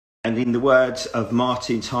And in the words of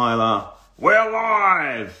Martin Tyler, we're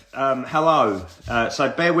live! Hello. So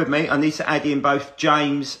bear with me. I need to add in both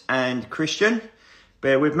James and Christian.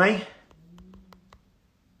 Bear with me.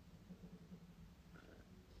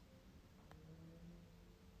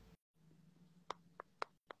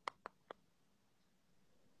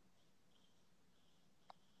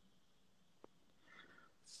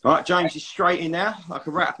 All right, James is straight in now, like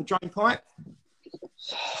a rat up a drain pipe.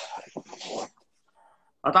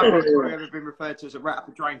 I don't know if you've ever been referred to as a rat up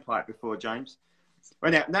a drain pipe before, James.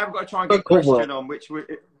 Well, now we've got to try and get Christian on, which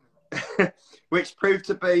proved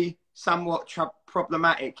to be somewhat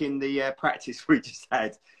problematic in the practice we just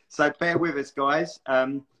had. So bear with us, guys.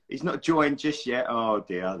 He's not joined just yet. Oh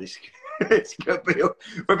dear, it's gonna be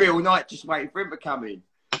we'll be all night just waiting for him to come in.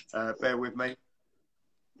 Bear with me.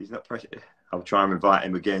 He's not pressing. I'll try and invite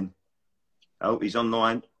him again. Oh, he's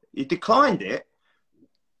online. He declined it.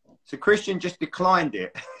 So Christian just declined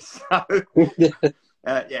it. So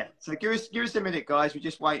yeah. So give us a minute, guys. We're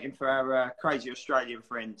just waiting for our crazy Australian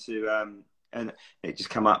friend to and it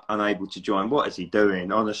just come up unable to join. What is he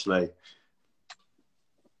doing? Honestly,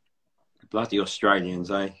 bloody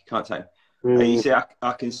Australians, eh? Can't take. You see,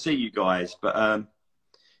 I can see you guys, but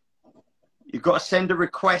you've got to send a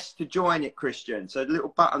request to join it, Christian. So the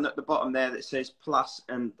little button at the bottom there that says plus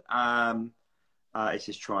and it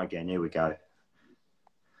says try again. Here we go.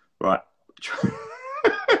 Right.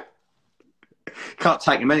 Can't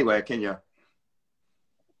take him anywhere, can you?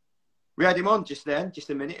 We had him on just then,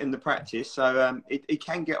 just a minute in the practice. So he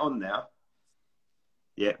can get on now.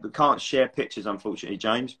 Yeah, we can't share pictures, unfortunately,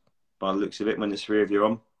 James, by the looks of it, when there's three of you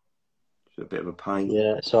on. It's a bit of a pain.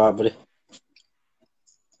 Yeah, it's all right, buddy.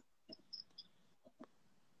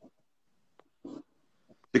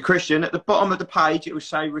 The Christian, at the bottom of the page, it will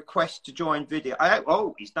say request to join video.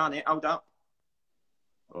 Oh, he's done it. Hold up.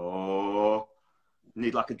 Oh,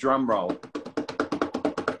 need like a drum roll.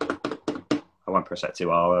 I won't press that too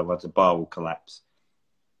hard, otherwise the bar will collapse.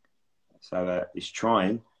 So he's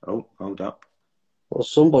trying. Oh, hold up. Well,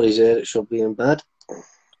 somebody's here that should be in bed.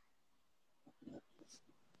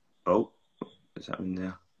 Oh, what's happening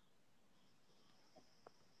now?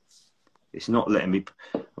 It's not letting me.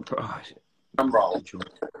 Drum roll.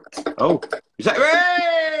 Oh, is that?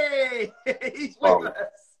 Hey! He's with us.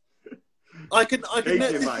 I can.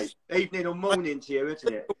 Evening, mate. Evening or morning to you,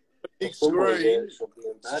 isn't it? Big screen.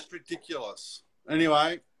 It's ridiculous.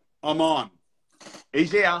 Anyway, I'm on.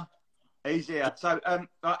 He's here. He's here. So,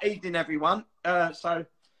 evening, everyone. Invited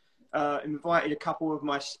a couple of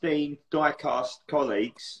my esteemed diecast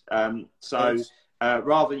colleagues.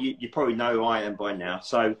 Rather, you probably know who I am by now.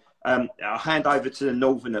 So, I'll hand over to the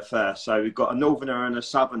Northerner first. So, we've got a Northerner and a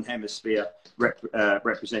Southern Hemisphere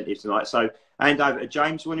representative tonight. So, hand over to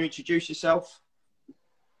James. Want to introduce yourself?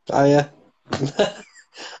 Oh, yeah.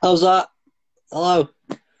 How's that? Hello.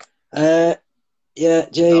 Yeah,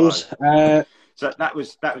 James. So that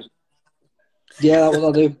was. Yeah, that was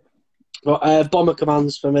I do. But bomber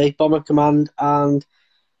commands for me. Bomber command and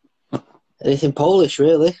anything Polish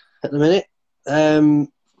really at the minute. And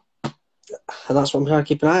that's what I'm trying to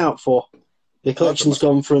keep an eye out for. The collection's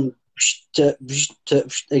gone from to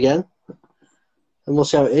again, and we'll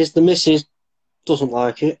see how it is. The missus doesn't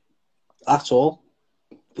like it at all,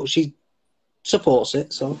 but she supports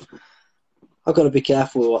it, so I've got to be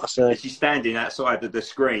careful with what I say. She's standing outside of the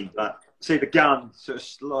screen, but see the gun sort of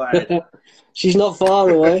slide. She's not far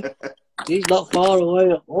away. She's not far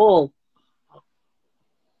away at all.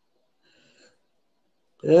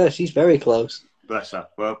 Yeah, she's very close. Bless her.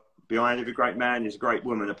 Well, behind every great man is a great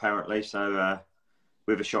woman, apparently, so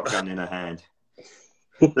with a shotgun in her hand.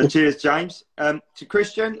 So cheers, James. To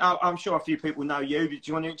Christian, I'm sure a few people know you. Do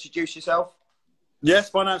you want to introduce yourself?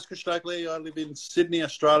 Yes, my name's Christian Oakley. I live in Sydney,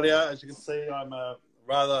 Australia. As you can see, I'm a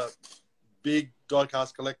rather big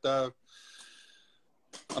diecast collector.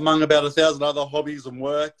 Among about 1,000 other hobbies and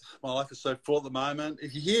work, my life is so full at the moment.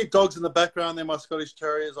 If you hear dogs in the background, they're my Scottish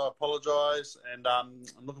Terriers. I apologise. And I'm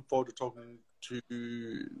looking forward to talking to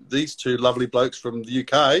these two lovely blokes from the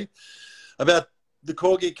UK about the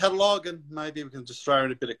Corgi catalogue, and maybe we can just throw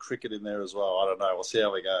in a bit of cricket in there as well. I don't know. We'll see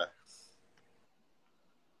how we go.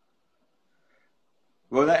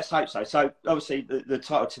 Well, let's hope so. So, obviously, the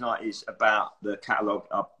title tonight is about the catalogue.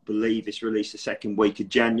 I believe it's released the second week of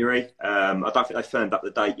January. I don't think they've firmed up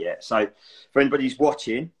the date yet. So, for anybody who's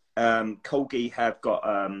watching, Corgi have got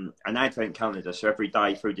an advent calendar. So, every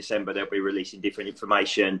day through December, they'll be releasing different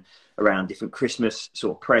information around different Christmas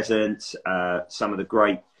sort of presents, some of the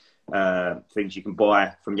great things you can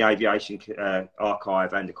buy from the Aviation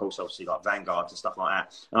archive, and of course obviously like Vanguards and stuff like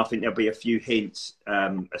that. And I think there'll be a few hints,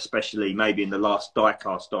 especially maybe in the last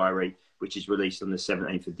diecast diary, which is released on the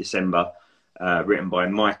 17th of December, written by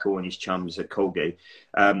Michael and his chums at Corgi.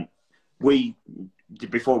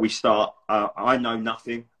 Before we start, I know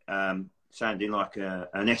nothing, sounding like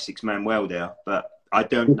an Essex man well there, but I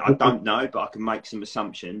don't know, but I can make some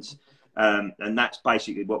assumptions. And that's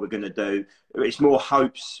basically what we're going to do. It's more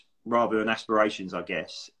hopes rather than aspirations, I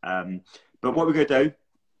guess. But what we're going to do,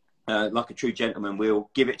 like a true gentleman,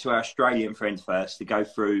 we'll give it to our Australian friend first to go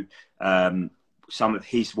through some of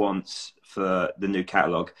his wants for the new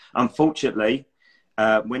catalogue. Unfortunately,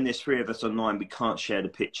 when there's three of us online, we can't share the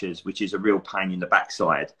pictures, which is a real pain in the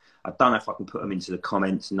backside. I don't know if I can put them into the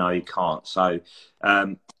comments. No, you can't. So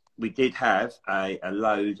we did have a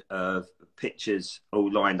load of pictures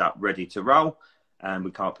all lined up, ready to roll, and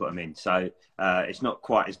we can't put them in. So it's not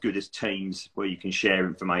quite as good as Teams where you can share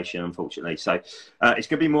information, unfortunately. So it's going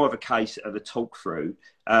to be more of a case of a talk through.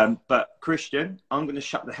 But Christian, I'm going to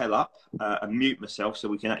shut the hell up and mute myself so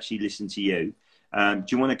we can actually listen to you. Do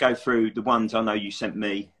you want to go through the ones I know you sent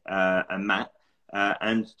me and Matt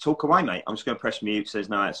and talk away, mate? I'm just going to press mute so there's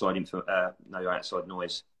no outside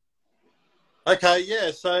noise. Okay,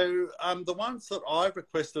 yeah. So the ones that I've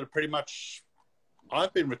requested are pretty much,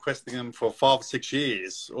 I've been requesting them for 5 or 6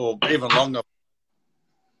 years or even longer.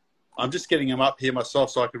 I'm just getting them up here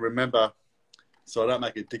myself so I can remember, so I don't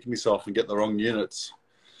make a dick of myself and get the wrong units.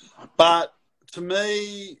 But to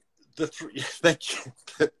me, thank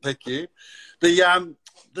you.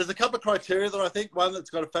 There's a couple of criteria that I think. One,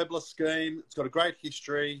 that's got a fabulous scheme. It's got a great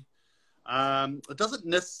history. It doesn't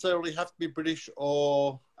necessarily have to be British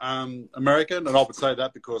or American, and I would say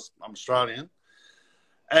that because I'm Australian.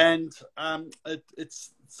 And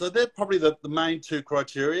so they're probably the main two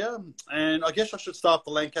criteria. And I guess I should start with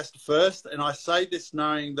the Lancaster first. And I say this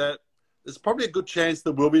knowing that there's probably a good chance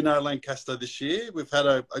there will be no Lancaster this year. We've had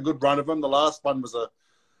a good run of them. The last one was a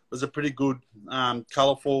pretty good,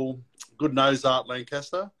 colourful, good nose art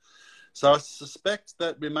Lancaster. So I suspect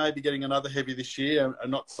that we may be getting another heavy this year,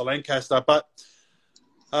 and not the Lancaster. But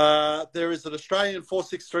there is an Australian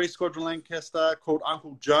 463 Squadron Lancaster called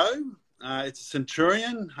Uncle Joe. It's a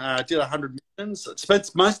Centurion. Did 100 missions. It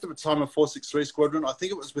spent most of its time in 463 Squadron. I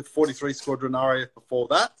think it was with 43 Squadron RAF before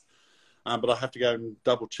that. But I have to go and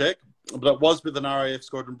double check. But it was with an RAF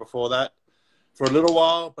Squadron before that for a little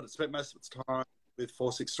while, but it spent most of its time with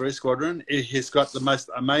 463 Squadron. It has got the most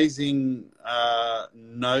amazing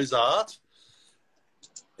nose art.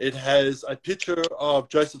 It has a picture of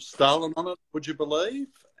Joseph Stalin on it, would you believe?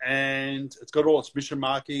 And it's got all its mission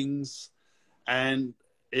markings. And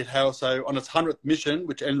it has also, on its 100th mission,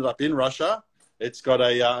 which ended up in Russia, it's got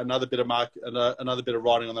another bit of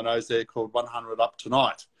writing on the nose there called 100 Up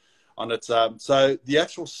Tonight. On its, so the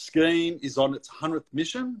actual scheme is on its 100th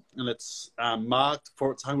mission, and it's marked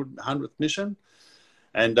for its 100th mission.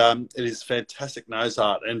 And it is fantastic nose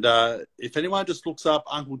art. And if anyone just looks up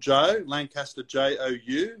Uncle Joe, Lancaster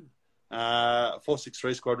JOU,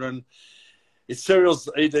 463 Squadron, its serial's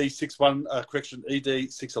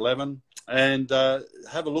ED611, and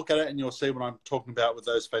have a look at it, and you'll see what I'm talking about with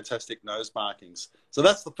those fantastic nose markings. So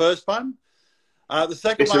that's the first one. The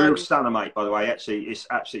second it's one... a real stunner, mate, by the way. Actually, it's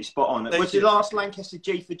absolutely spot on. Was the last Lancaster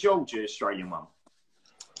G for George an Australian one?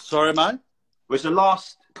 Sorry, mate? Was the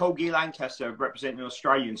last Corgi Lancaster representing an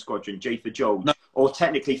Australian squadron G for George? No. Or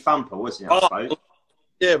technically Thumper, wasn't it, I suppose?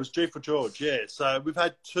 Yeah, it was G for George, yeah. So we've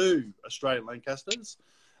had 2 Australian Lancasters.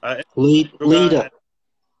 Leader.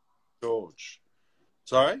 George.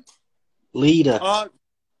 Sorry? Leader.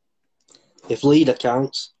 If leader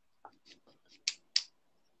counts.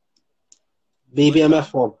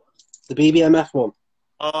 BBMF one. The BBMF one.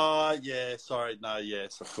 Yeah, sorry. No,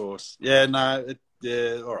 yes, of course. Yeah, no,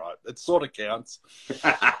 yeah, all right. It sort of counts.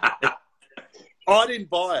 I didn't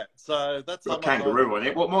buy it, so that's got a kangaroo on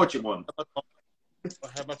it. What more do you want? How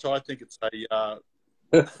much I think it's I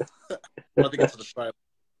think it's an Australian.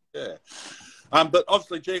 Yeah. But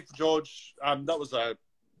obviously, G for George, that was an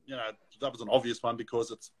obvious one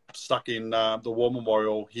because it's stuck in the War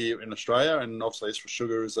Memorial here in Australia, and obviously it's for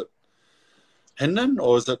Sugar. Is it Hendon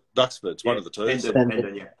or is it Duxford? It's one of the two.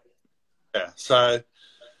 Hendon, yeah. Yeah. So,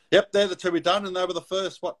 yep, they're the 2 we've done, and they were the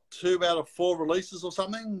first, 2 out of 4 releases or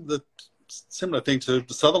something? The similar thing to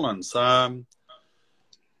the Sutherlands.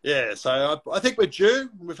 Yeah, so I think we're due.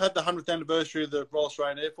 We've had the 100th anniversary of the Royal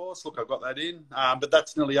Australian Air Force. Look, I've got that in. But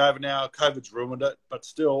that's nearly over now. COVID's ruined it. But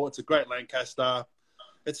still, it's a great Lancaster.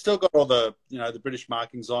 It's still got all the, the British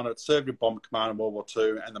markings on it. Served in Bomber Command in World War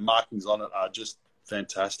II, and the markings on it are just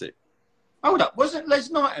fantastic. Hold up. Wasn't Les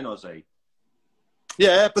Knight an Aussie?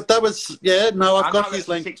 Yeah, but that was... Yeah, no, I've got his...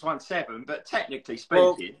 617, but technically speaking...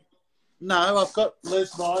 Well, no, I've got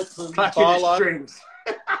Les Knight and clutching the strings.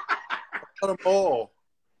 I've got them all.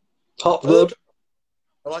 Hot blood.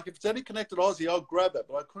 Like if it's any connected Aussie, I'll grab it,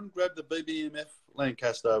 but I couldn't grab the BBMF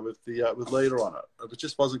Lancaster with the with leader on it. It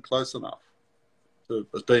just wasn't close enough to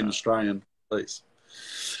as being Australian, please.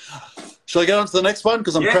 Shall I get on to the next one?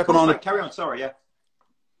 Because I'm crapping on it. Carry on. Sorry, yeah.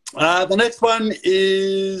 The next one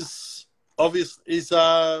is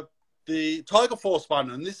the Tiger Force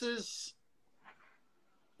one, and this is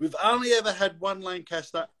we've only ever had one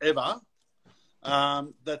Lancaster ever.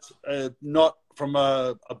 That's not from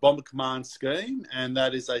a Bomber Command scheme, and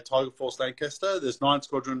that is a Tiger Force Lancaster. There's 9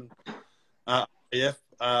 Squadron AF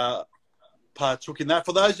partook in that.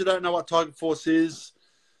 For those who don't know what Tiger Force is,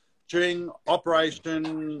 during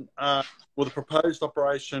operation, or the proposed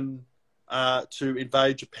operation to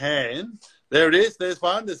invade Japan, there it is. There's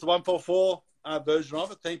one. There's the 144 version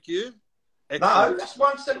of it. Thank you. Excellent. No, that's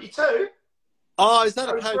 172. Oh, is that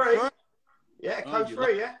code a code 3? Yeah, code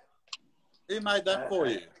 3, yeah. Who made that for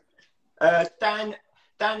you? Dan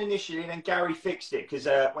initially, then Gary fixed it because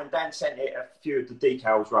when Dan sent it, a few of the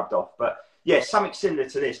decals rubbed off. But yeah, something similar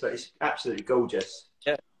to this, but it's absolutely gorgeous.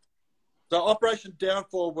 Yeah. So Operation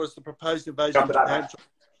Downfall was the proposed invasion of Japan,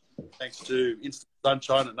 thanks to instant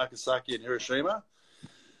sunshine at Nagasaki and Hiroshima.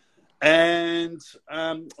 And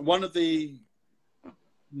one of the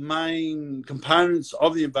main components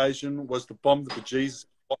of the invasion was to bomb the bejesus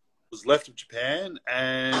was left of Japan,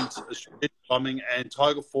 and bombing, and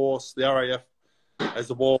Tiger Force, the RAF, as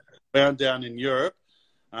the war wound down in Europe,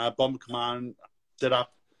 Bomber Command set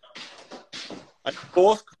up a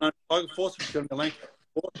force, Tiger Force, which is going to be a Lancaster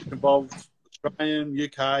force, which involved Australian,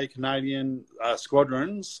 UK, Canadian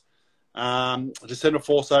squadrons to send a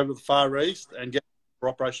force over the Far East and get for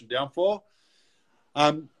Operation Downfall.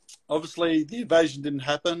 Obviously, the invasion didn't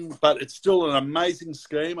happen, but it's still an amazing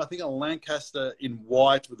scheme. I think a Lancaster in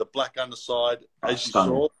white with a black underside, as you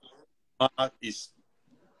saw, is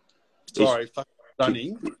fucking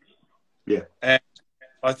stunning. Yeah. And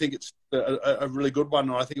I think it's a really good one,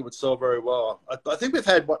 and I think it would sell very well. I think we've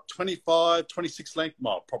had, 25, 26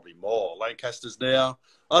 probably more Lancasters now.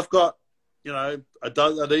 I've got, an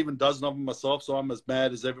even dozen of them myself, so I'm as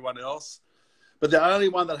mad as everyone else. But the only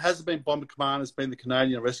one that hasn't been Bomber Command has been the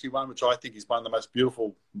Canadian Rescue one, which I think is one of the most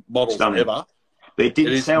beautiful models ever. But it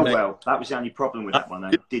didn't sell well. That was the only problem with that one.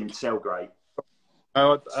 It didn't sell great.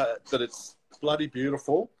 But it's bloody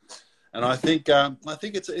beautiful, and I think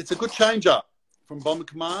it's a good change up from Bomber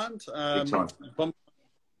Command to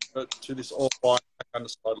this all white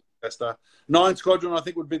underside Lancaster. 9 Squadron, I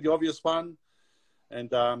think, would be the obvious one. And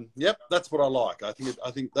that's what I like. I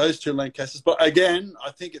think those 2 Lancasters. But again,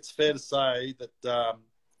 I think it's fair to say that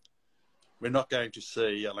we're not going to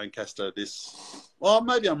see a Lancaster this. Well,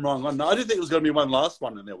 maybe I'm wrong. I didn't think it was going to be one last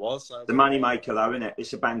one, and there was. So the money maker, though, isn't it?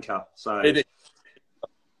 It's a banker. So it is.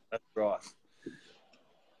 That's right.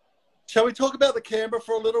 Shall we talk about the Canberra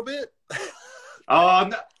for a little bit?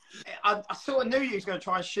 I sort of knew you was going to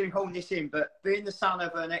try and shoehorn this in, but being the son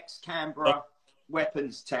of an ex-Canberra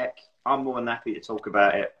weapons tech, I'm more than happy to talk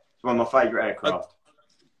about it. It's one of my favourite aircraft.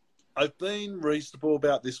 I've been reasonable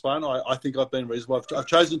about this one. I think I've been reasonable. I've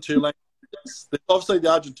chosen 2 Lancasters. There's obviously the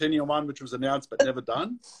Argentinian one, which was announced but never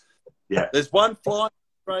done. Yeah. There's one flying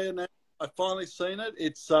in Australia now. I've finally seen it.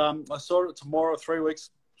 It's I saw it tomorrow, 3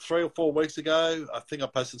 or 4 weeks ago. I think I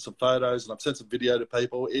posted some photos and I've sent some video to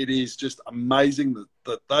people. It is just amazing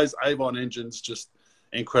that those Avon engines, just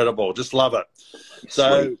incredible. Just love it.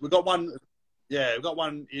 So Sweet. we've got one. Yeah, we've got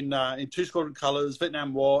one in 2 Squadron colours,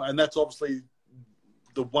 Vietnam War, and that's obviously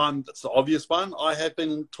the one that's the obvious one. I have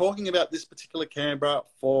been talking about this particular Canberra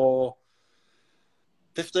for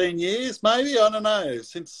 15 years, maybe. I don't know,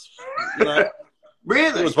 since,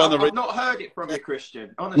 Really? I've not heard it from you,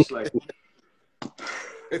 Christian, honestly.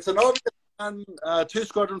 It's an obvious one. 2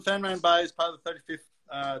 Squadron, Fan Man Base, part of the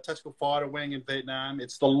 35th Tactical Fighter Wing in Vietnam.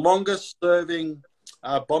 It's the longest serving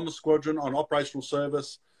bomber squadron on operational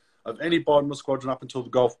service of any bomber squadron up until the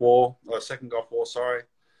Gulf War, or Second Gulf War,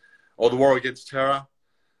 or the War Against Terror.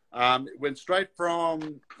 It went straight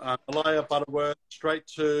from Malaya, Butterworth, straight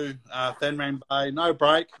to Thanran Bay, no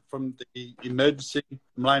break from the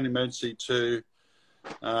Malayan emergency to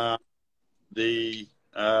the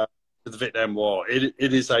Vietnam War.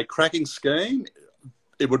 It is a cracking scheme.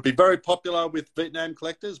 It would be very popular with Vietnam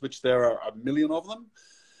collectors, which there are a million of them.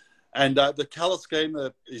 And the colour scheme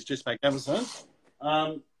is just magnificent.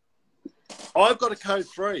 I've got a code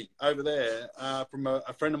 3 over there from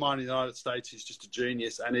a friend of mine in the United States who's just a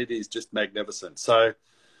genius, and it is just magnificent. So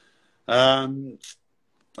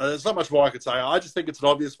there's not much more I could say. I just think it's an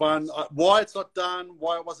obvious one. Why it's not done,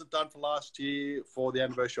 why it wasn't done for last year for the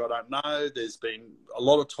anniversary, I don't know. There's been a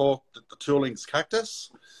lot of talk that the tooling's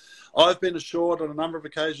cactus. I've been assured on a number of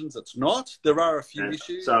occasions it's not. There are a few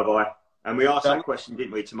issues. So have I. And we asked that question,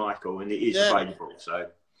 didn't we, to Michael, and it is available. So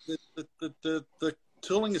the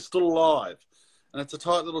tooling is still alive, and it's a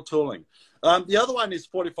tight little tooling. The other one is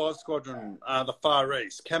 45 Squadron, the Far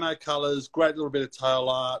East. Camo colours, great little bit of tail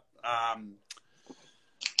art.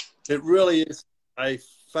 It really is a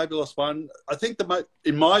fabulous one. I think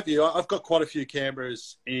in my view, I've got quite a few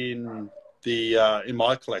Canberras in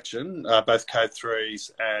my collection, both Code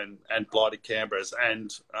 3s and blighted Canberras,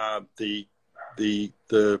 and the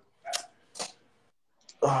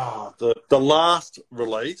last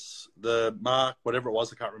release, the Mark, whatever it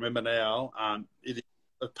was, I can't remember now. It is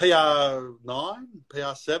a PR9,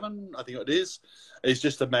 PR7, I think it is. It's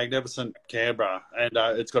just a magnificent Canberra, and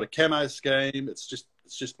it's got a camo scheme. It's just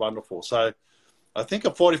wonderful. So I think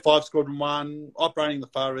a 45 Squadron 1 operating the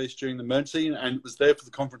Far East during the emergency, and it was there for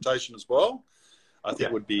the confrontation as well. I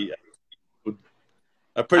think would be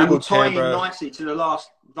a pretty good tie in Canberra. Nicely to the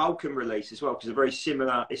last Vulcan release as well, because they're very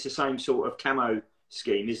similar. It's the same sort of camo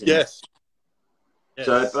scheme, isn't it? Yes.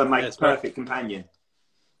 So it makes a perfect companion.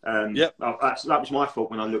 Yep. That was my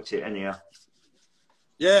fault when I looked at it anyhow.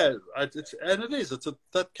 Yeah, it is.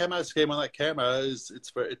 That camo scheme on that camo it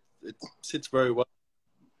sits very well.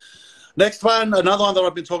 Next one, another one that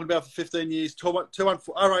I've been talking about for 15 years, RAF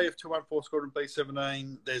 214 Squadron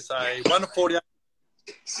B-17. There's a 148.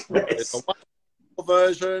 It's a 144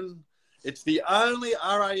 version. It's the only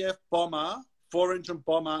RAF bomber, 4-engine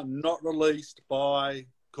bomber, not released by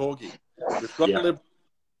Corgi. We've got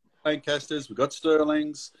Lancasters, we've got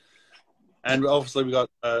Sterlings, and obviously we've got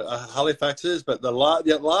Halifaxes. But the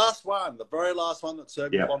last one, the very last one that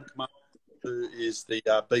served the Bomber Command is the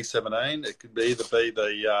B-17. It could either be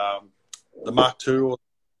the Mark II or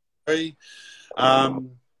 3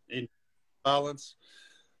 in balance.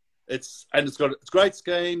 It's got a great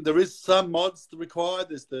scheme. There is some mods required.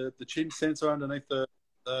 There's the chin sensor underneath the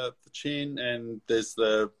chin, and there's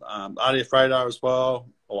the RDF radar as well,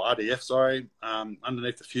 or RDF, sorry,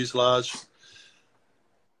 underneath the fuselage.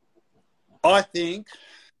 I think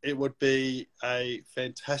it would be a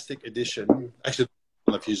fantastic addition. Actually,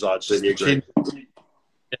 on the fuselage, just the chin.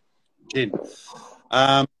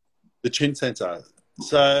 The chin sensor.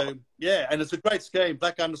 So, yeah, and it's a great scheme.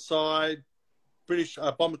 Black underside, British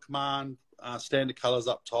Bomber Command, standard colours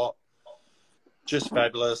up top. Just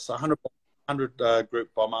fabulous. 100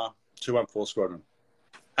 group bomber, 214 Squadron.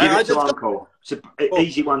 Give it to Uncle. It's an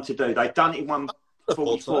easy one to do. They've done it in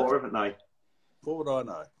 144, haven't they? What would I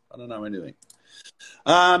know? I don't know anything.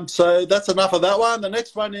 So that's enough of that one. The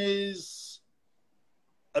next one is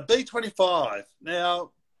a B-25. Now,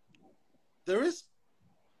 there is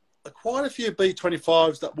quite a few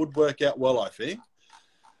B-25s that would work out well, I think.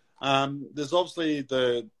 There's obviously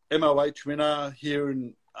the MOH winner here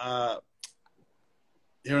in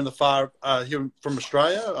from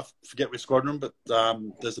Australia. I forget which squadron, but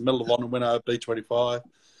there's a Medal of Honor winner, B-25.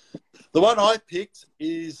 The one I picked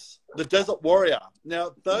is the Desert Warrior.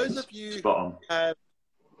 Now, those of you who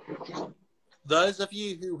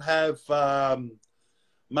have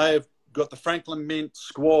may have got the Franklin Mint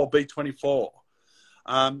Squaw B-24.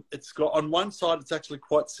 It's got, on one side, it's actually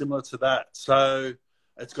quite similar to that. So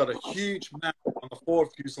it's got a huge map on the forward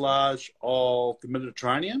fuselage of the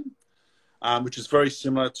Mediterranean, which is very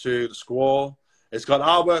similar to the Squaw. It's got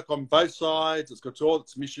artwork on both sides. It's got all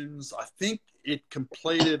its missions. I think it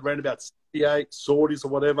completed around about 68 sorties or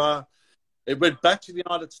whatever. It went back to the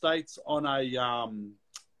United States on a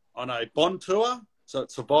bond tour, so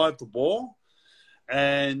it survived the war.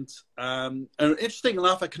 And interesting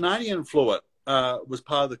enough, a Canadian flew it. Was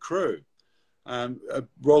part of the crew, a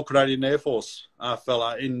Royal Canadian Air Force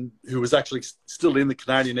fella who was actually still in the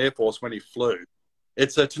Canadian Air Force when he flew.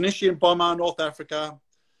 It's a Tunisian bomber, North Africa.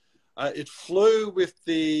 It flew with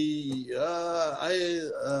the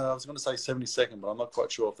I was going to say 72nd, but I'm not quite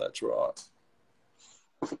sure if that's right.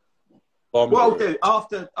 What I'll do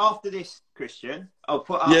after this, Christian, I'll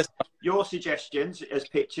put up your suggestions as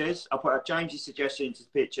pictures. I'll put up James's suggestions as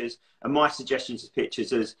pictures and my suggestions as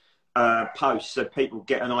pictures as posts, so people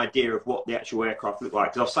get an idea of what the actual aircraft look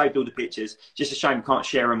like. Because I've saved all the pictures. Just a shame we can't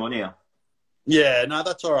share them on here. Yeah, no,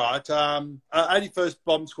 that's all right. 81st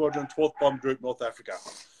Bomb Squadron, 12th Bomb Group, North Africa.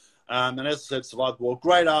 And as I said, survived the war.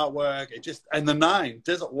 Great artwork. And the name,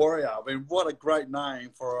 Desert Warrior. I mean, what a great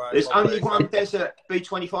name for a... There's only one Desert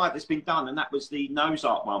B-25 that's been done, and that was the nose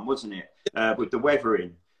art one, wasn't it? With the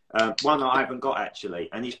weathering. One I haven't got, actually.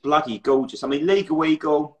 And it's bloody gorgeous. I mean, Legal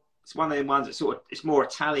Eagle, it's one of them ones that it's more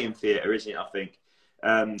Italian theatre, isn't it, I think?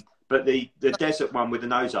 But the desert one with the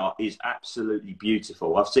nose art is absolutely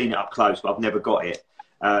beautiful. I've seen it up close, but I've never got it.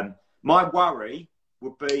 My worry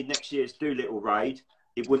would be next year's Doolittle raid.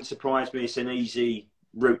 it wouldn't surprise me. It's an easy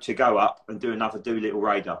route to go up and do another Doolittle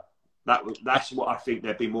Raider. That's what I think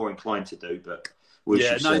they'd be more inclined to do. But we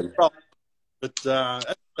should see. But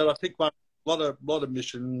I think a lot of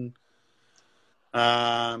mission,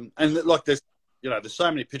 and like there's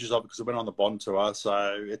so many pictures of it because it went on the Bond tour,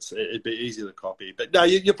 so it'd be easy to copy. But no,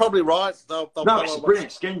 you're probably right. It's a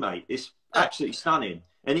brilliant skin, mate. It's absolutely stunning,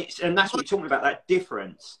 and that's what you're talking about, that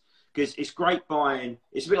difference. Because it's great buying.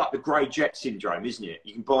 It's a bit like the grey jet syndrome, isn't it?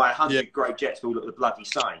 You can buy 100 grey jets that all look the bloody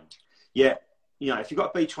same. Yeah, if you've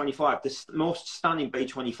got a B-25, the most stunning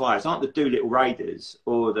B-25s aren't the Doolittle Raiders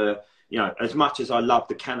or the, as much as I love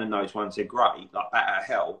the cannon nose ones, they're great, like Bat Out of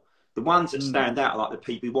Hell. The ones that stand out are like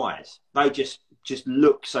the PBYs. They just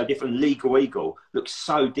look so different. Legal Eagle looks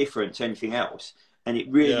so different to anything else, and it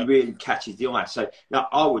really, really catches the eye. So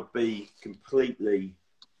I would be completely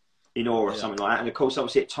in awe of something like that. And of course,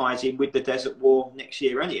 obviously, it ties in with the Desert War next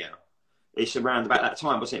year anyhow. It's around about that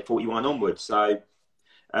time, wasn't it? 41 onwards. So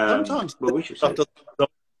sometimes we should see.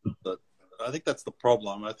 I think that's the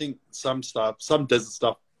problem. I think some desert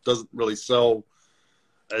stuff doesn't really sell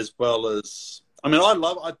as well as. I mean,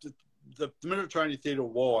 the Mediterranean Theatre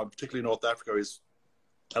of War, and particularly North Africa, is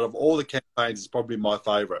out of all the campaigns is probably my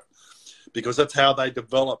favourite, because that's how they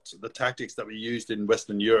developed the tactics that we used in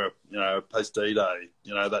Western Europe, post D-Day,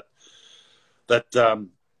 that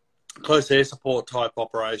close air support type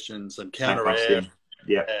operations and counter air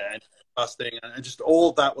and busting, and just all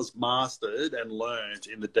of that was mastered and learned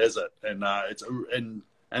in the desert, and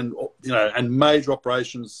and major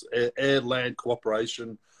operations, air land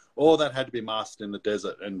cooperation. All that had to be mastered in the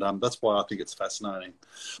desert, and that's why I think it's fascinating.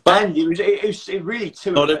 But and it was really in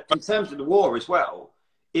terms of the war as well.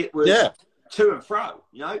 It was to and fro.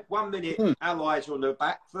 1 minute Allies are on the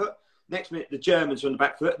back foot, next minute the Germans are on the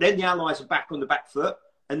back foot, then the Allies are back on the back foot,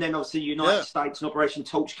 and then obviously the United States and Operation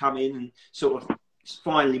Torch come in and sort of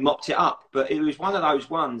finally mopped it up. But it was one of those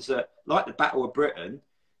ones that, like the Battle of Britain,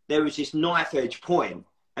 there was this knife edge point,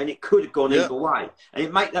 and it could have gone either way.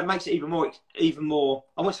 And that makes it even more.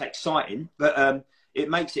 I won't say exciting, but it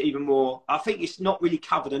makes it even more. I think it's not really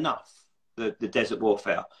covered enough, the desert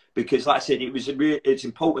warfare, because, like I said, it's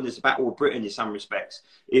important as the Battle of Britain in some respects.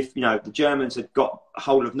 If the Germans had got a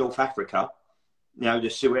whole of North Africa, the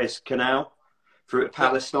Suez Canal through to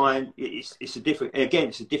Palestine, it's a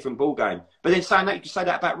different ball game. But then saying that, you can say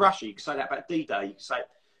that about Russia, you can say that about D-Day, you can say,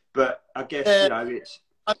 but I guess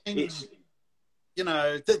it's.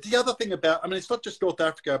 The other thing about, it's not just North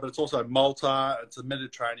Africa, but it's also Malta, it's the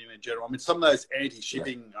Mediterranean in general. Some of those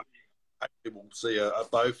anti-shipping, we'll see a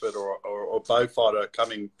Beaufort or a Beaufighter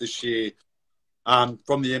coming this year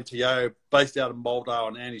from the MTO, based out of Malta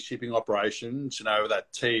on anti-shipping operations,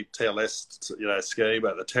 that TLS, scheme,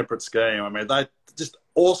 the temperate scheme. They just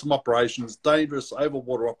awesome operations, dangerous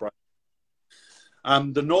overwater operations.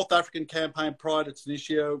 The North African campaign prior to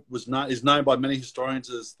Tunisia is known by many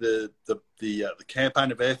historians as the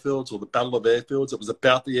campaign of airfields, or the Battle of Airfields. It was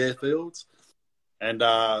about the airfields, and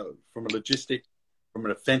from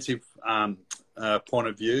an offensive point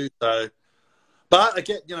of view. So, but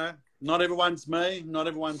again, not everyone's me. Not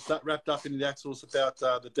everyone's that wrapped up in the axles about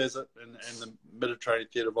the desert and the Mediterranean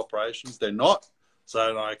theatre of operations. They're not.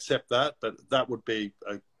 So I accept that. But that would be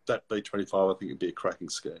that B-25. I think would be a cracking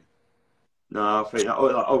scheme. No, I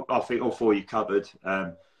think all four you covered.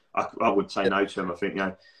 I wouldn't say no to them. I think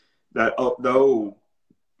they all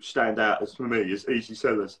stand out as, for me, as easy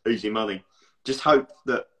sellers, easy money. Just hope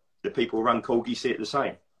that the people who run Corgi see it the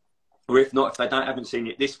same, or if not, if they haven't seen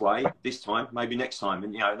it this way this time, maybe next time.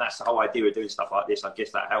 And that's the whole idea of doing stuff like this. I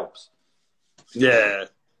guess that helps. Yeah,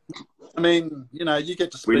 you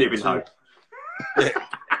get to speak. We live in hope. Yeah.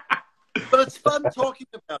 But it's fun talking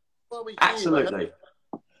about it. Absolutely.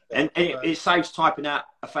 And it saves typing out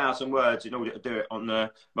 1,000 words in order to do it on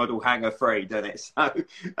the model Hangar 3, doesn't it? So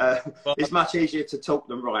it's much easier to talk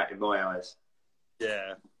than write in my eyes.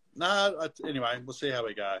 Yeah. No, anyway, we'll see how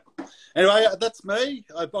we go. Anyway, that's me.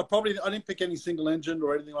 I didn't pick any single engine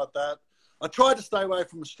or anything like that. I tried to stay away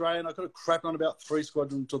from Australian. I could have crapped on about 3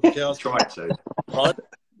 squadrons until the cows tried to. Right?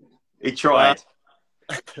 He tried.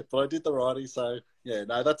 But I did the righty, so yeah,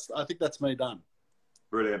 no, I think that's me done.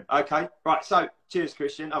 Brilliant. Okay, right. So, cheers,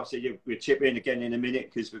 Christian. Obviously, we'll chip in again in a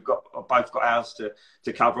minute because we've both got ours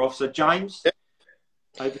to cover off. So, James,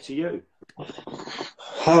 over to you.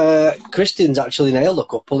 Christian's actually nailed a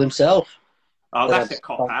couple himself. Oh, that's a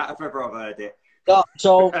cop out. If ever I've heard it.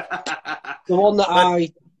 So, the one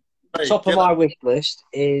that top of my wish list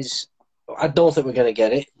is, I don't think we're going to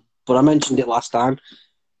get it, but I mentioned it last time.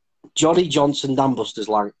 Johnny Johnson, Dan Busters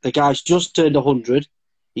Lang. The guy's just turned 100.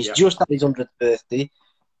 He's just had his 100th birthday.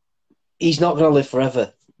 He's not going to live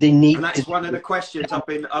forever. they need. And that's one of the questions I've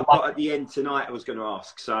got at the end tonight. I was going to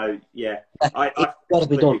ask. So yeah, I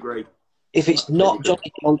completely agree. If it's not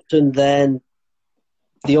Johnny Johnson, then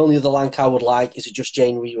the only other Lanc I would like is a Just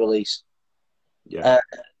Jane re-release. Yeah.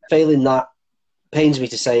 Failing that, pains me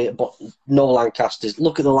to say it, but no Lancasters.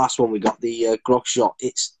 Look at the last one we got, the Grog Shot.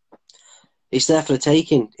 It's there for the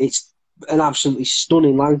taking. It's an absolutely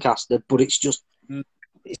stunning Lancaster, but it's just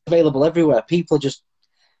it's available everywhere. People are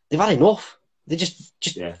they've had enough. They just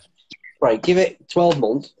right, give it 12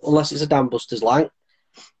 months, unless it's a Dam Busters Lanc,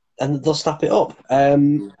 and they'll snap it up.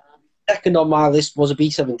 Second on my list was a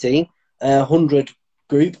B-17, 100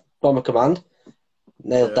 group, Bomber Command.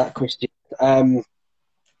 Nailed that, Christian.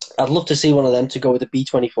 I'd love to see one of them to go with the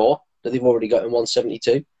B-24 that they've already got in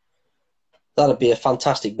 172. That'd be a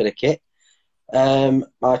fantastic bit of kit.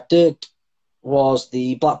 My third was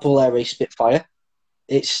the Blackpool Air Race Spitfire.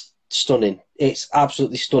 It's stunning. It's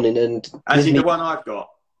absolutely stunning. And as in the one I've got,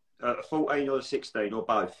 a 14 or a 16 or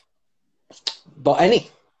both. But any.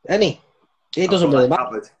 It doesn't really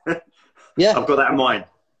matter. Yeah, I've got that in mind.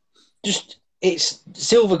 It's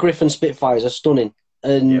Silver Griffin Spitfires are stunning,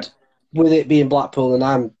 and with it being Blackpool, and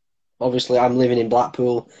I'm living in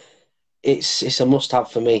Blackpool, it's a must-have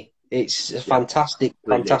for me. It's a fantastic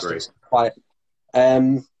Spitfire.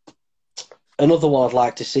 Another one I'd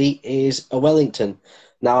like to see is a Wellington.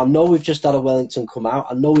 Now I know we've just had a Wellington come out.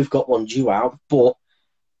 I know we've got one due out, but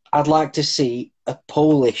I'd like to see a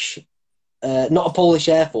Polish. Not a Polish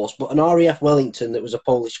Air Force, but an RAF Wellington that was a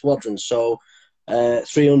Polish squadron. So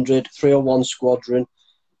 300, 301 squadron.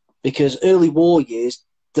 Because early war years,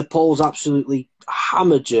 the Poles absolutely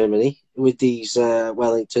hammered Germany with these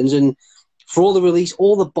Wellingtons. And for all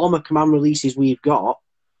the Bomber Command releases we've not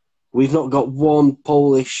got one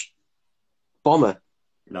Polish bomber.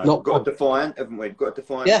 No, we've got a Defiant, haven't we? We've got a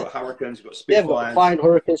Defiant, we've got Hurricanes, we've got Spitfires. Yeah, we've got Defiant,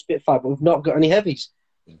 Hurricane, Spitfire, but we've not got any heavies,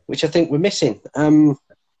 which I think we're missing.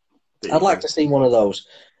 I'd like to see one of those.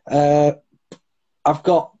 I've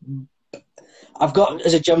got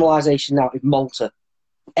as a generalisation now in Malta,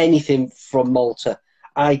 anything from Malta.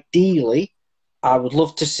 Ideally, I would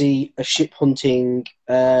love to see a ship hunting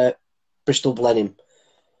Bristol Blenheim.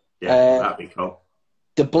 Yeah, that'd be cool.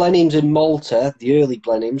 The Blenheims in Malta, the early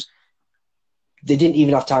Blenheims, they didn't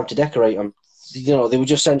even have time to decorate them. You know, they were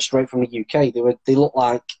just sent straight from the UK. They looked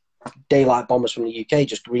like daylight bombers from the UK,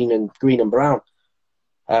 just green and brown.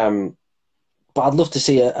 But I'd love to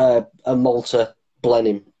see a Malta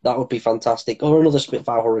Blenheim. That would be fantastic. Or another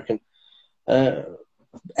Spitfire Hurricane.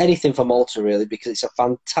 Anything for Malta, really, because it's a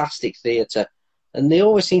fantastic theatre. And they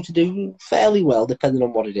always seem to do fairly well, depending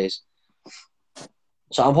on what it is.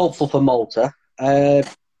 So I'm hopeful for Malta. A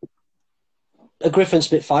Griffin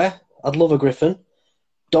Spitfire. I'd love a Griffin.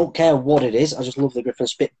 Don't care what it is. I just love the Griffin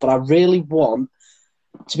Spit. But I really want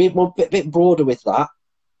to be a bit broader with that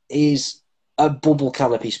is a bubble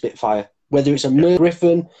canopy Spitfire. Whether it's a Mer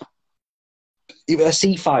Griffin, a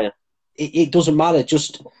Seafire, it doesn't matter.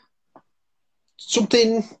 Just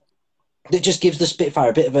something that just gives the Spitfire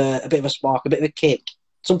a bit of a spark, a bit of a kick.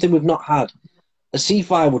 Something we've not had. A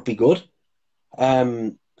Seafire would be good.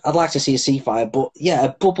 I'd like to see a Seafire, but yeah, a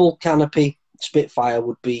bubble canopy Spitfire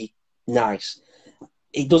would be nice.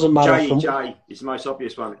 It doesn't matter. J is the most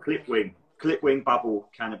obvious one. Clip wing bubble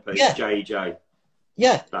canopy. Yeah. J.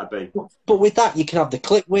 Yeah, that'd be. But with that, you can have the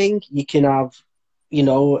clip wing. You can have,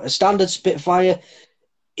 a standard Spitfire.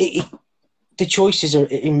 The choices are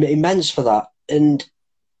immense for that, and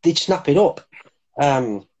they'd snap it up.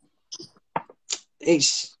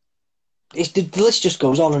 It's the list just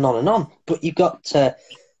goes on and on and on. But you've got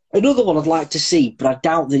another one I'd like to see, but I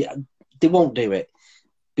doubt they won't do it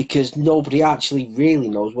because nobody actually really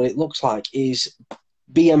knows what it looks like. Is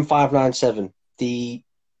BM597, the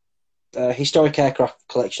Historic Aircraft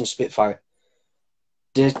Collection Spitfire.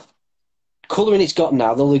 The colouring it's got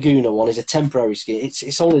now, the Laguna one, is a temporary scheme.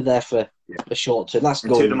 It's only there for a short term. That's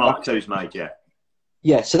until the Mark II's made,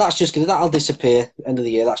 Yeah, so that's just that'll disappear end of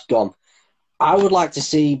the year. That's gone. I would like to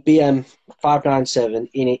see BM597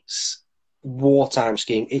 in its wartime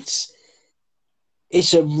scheme. It's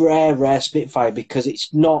a rare Spitfire because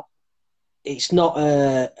it's not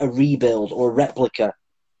a rebuild or a replica.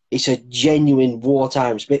 It's a genuine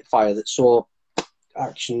wartime Spitfire that saw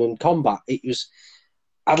action and combat.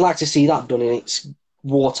 I'd like to see that done in its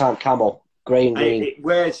wartime camo, grey and green. It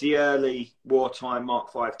wears the early wartime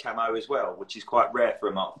Mark V camo as well, which is quite rare for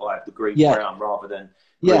a Mark V, the green-brown rather than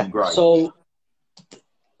green-grey. So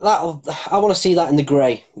I want to see that in the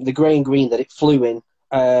grey and green that it flew in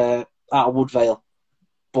out of Woodvale.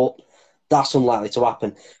 But that's unlikely to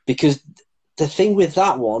happen because the thing with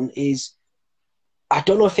that one is I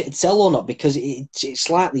don't know if it'd sell or not because it's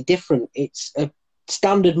slightly different. It's a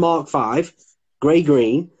standard Mark V,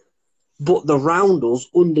 grey-green, but the roundels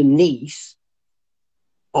underneath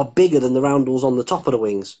are bigger than the roundels on the top of the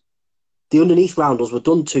wings. The underneath roundels were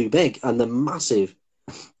done too big, and they're massive.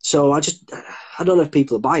 So I don't know if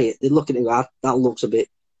people buy it. They look at it and go, that looks a bit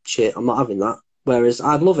shit, I'm not having that. Whereas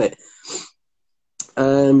I'd love it.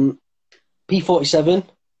 P47,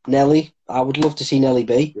 Nelly. I would love to see Nelly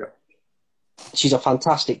B. Yeah. She's a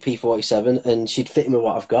fantastic P47, and she'd fit in with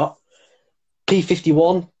what I've got.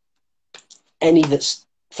 P51, any that's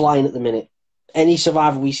flying at the minute. Any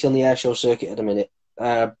survivor we see on the airshow circuit at the minute.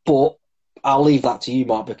 But I'll leave that to you,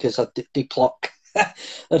 Mark, because I did clock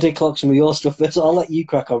some of your stuff, so I'll let you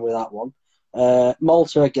crack on with that one.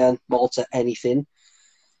 Malta again, Malta anything.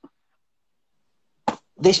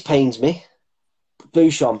 This pains me.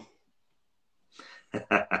 Bouchon.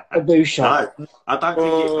 Bouchon. No, I don't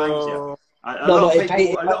think it pains you. A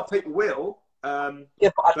lot of people will. Yeah,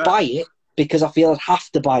 but I'd buy it because I feel I'd have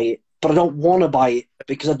to buy it, but I don't want to buy it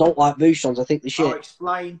because I don't like Bouchons. I think they're shit. I'll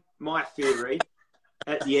explain my theory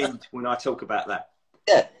at the end when I talk about that.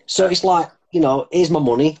 Yeah, so it's like, here's my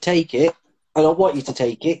money, take it. I don't want you to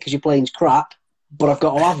take it because your plane's crap, but I've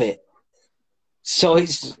got to have it. So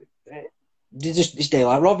it's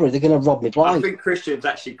daylight robbery. They're going to rob me blind. I think Christian's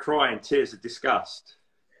actually crying tears of disgust.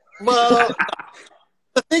 Well,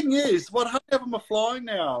 the thing is, how many of them are flying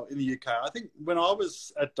now in the UK? I think when I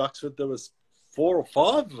was at Duxford, there was 4 or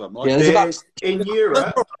 5 of them. In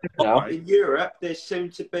Europe, there's soon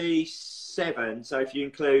to be 7. So if you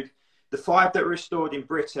include the 5 that were restored in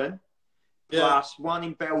Britain, plus 1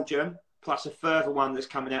 in Belgium, plus a further one that's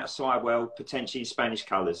coming out of Sidewell, potentially in Spanish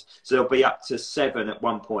colours. So there'll be up to 7 at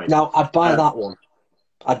one point. Now, I'd buy that one.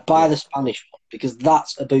 I'd buy the Spanish one because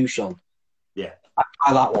that's a Bouchon. Yeah. I'd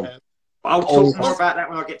buy that one. I'll talk more about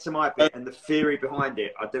that when I get to my bit and the theory behind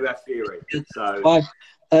it. I do have theory. So,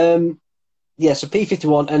 so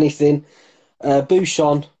P51, anything.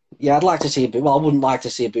 Bouchon, I'd like to see a Bouchon. Well, I wouldn't like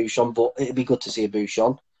to see a Bouchon, but it'd be good to see a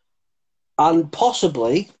Bouchon. And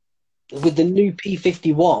possibly, with the new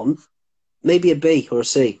P51, maybe a B or a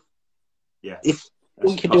C. Yeah. If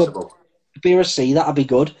we could do a B or a C, that'd be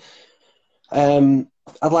good. I'd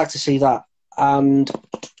like to see that. And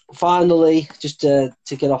finally, just to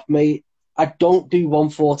get off me, I don't do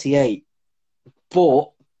 148.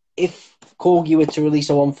 But if Corgi were to release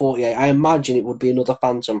a 148, I imagine it would be another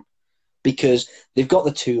Phantom because they've got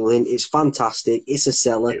the tooling. It's fantastic. It's a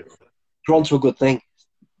seller. They're onto a good thing.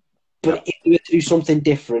 But if you were to do something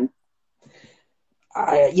different,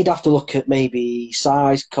 you'd have to look at maybe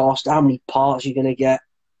size, cost, how many parts you're going to get.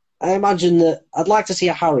 I imagine that I'd like to see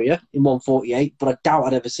a Harrier in 148, but I doubt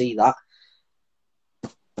I'd ever see that.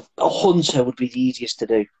 A Hunter would be the easiest to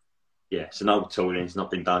do. Yeah, it's an old tooling. It's not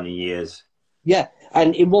been done in years. Yeah,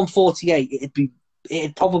 and in 148,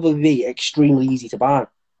 it'd probably be extremely easy to buy,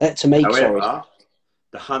 to make. However,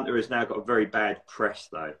 the Hunter has now got a very bad press,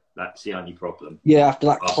 though. That's the only problem. Yeah,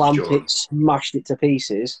 after clamp it, smashed it to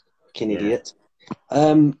pieces. Fucking idiot.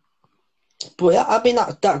 But yeah, I mean,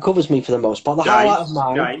 that covers me for the most part. The highlight of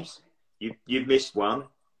mine... James, you've missed one. No,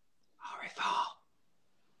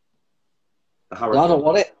 I don't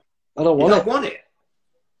want it. I don't want it. You don't want it?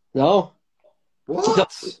 No.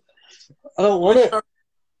 What? I don't want it.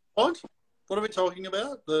 What? What are we talking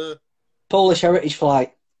about? The Polish Heritage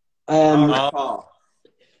Flight. I'm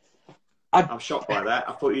shocked by that.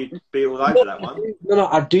 I thought you'd be all over that one. No,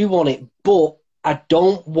 I do want it, but I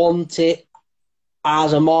don't want it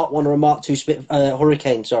as a Mark 1 or a Mark 2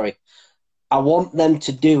 Hurricane, sorry. I want them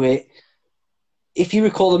to do it. If you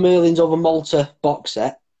recall the Merlins over Malta box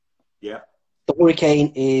set, the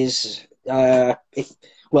Hurricane is, the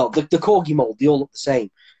Corgi mould, they all look the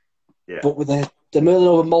same. Yeah. But with the Merlin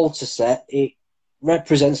over Malta set, it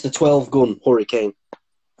represents the 12-gun Hurricane.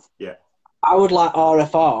 Yeah. I would like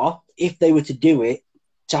RFR, if they were to do it,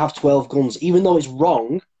 to have 12 guns. Even though it's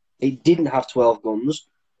wrong, it didn't have 12 guns,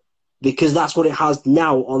 because that's what it has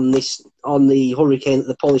now on the Hurricane that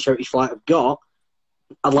the Polish Heritage Flight have got.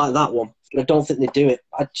 I'd like that one. I don't think they do it.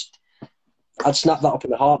 I'd snap that up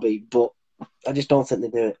in a heartbeat, but I just don't think they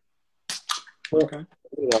do it. Okay.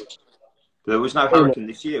 There was no Hurricane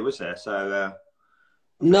this year, was there? So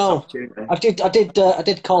no, I did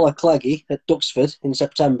call a Cleggy at Duxford in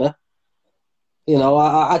September. You know,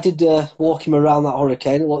 I did walk him around that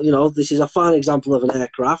Hurricane. Well, you know, this is a fine example of an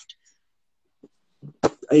aircraft.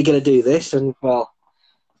 Are you going to do this? And well,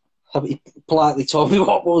 he politely told me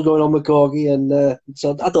what was going on with Corgi, and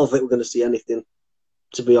so I don't think we're going to see anything,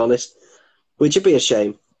 to be honest, which would be a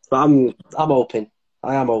shame. But I'm hoping.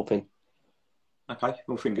 I am hoping. Okay,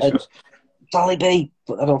 well, fingers crossed. Sally B,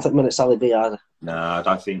 but I don't think it's Sally B either. No, I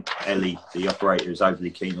don't think Ellie, the operator, is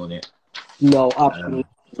overly keen on it. No, absolutely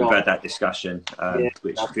We've not. had that discussion, Yeah.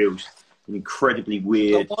 which feels an incredibly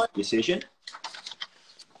weird decision.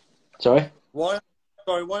 Sorry? Why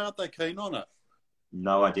aren't they keen on it?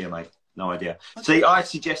 No idea, mate. No idea. See, I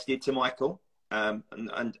suggested to Michael, and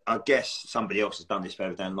I guess somebody else has done this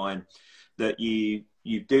further down the line, that you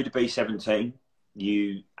do the B17,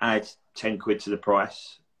 you add 10 quid to the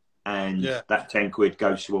price, and that 10 quid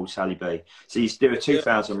goes towards Sally B. So you do a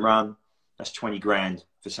 2,000 run, that's 20 grand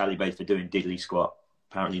for Sally B for doing diddly squat.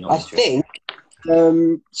 Apparently not. I think,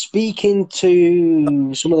 speaking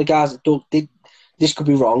to some of the guys at this could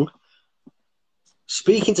be wrong.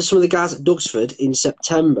 Speaking to some of the guys at Duxford in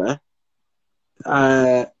September,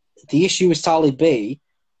 the issue with Sally B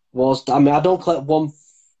was, I mean, I don't collect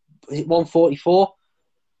 144.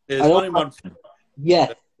 There's only one.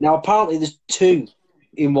 Yeah. Now, apparently there's two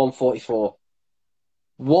in 144.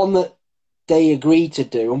 One that they agreed to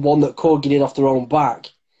do and one that Corgi did off their own back.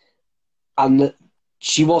 And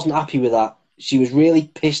she wasn't happy with that. She was really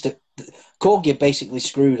pissed at... Corgi basically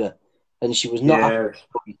screwed her. And she was not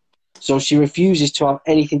happy. So she refuses to have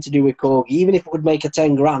anything to do with Corgi, even if it would make her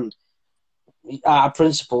 10 grand. Out of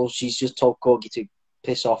principle, she's just told Corgi to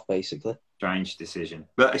piss off, basically. Strange decision.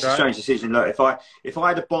 But it's a strange decision. Look, if I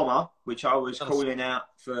had a bomber, which I was calling out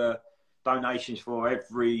for donations for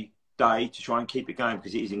every day to try and keep it going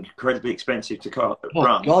because it is incredibly expensive to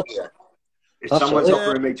run. God. If someone's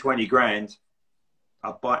offering me 20 grand,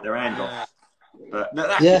 I'll bite their hand off. But no,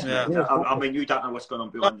 that's just me. I mean, you don't know what's going on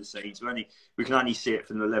behind the scenes. We can only see it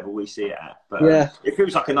from the level we see it at. But it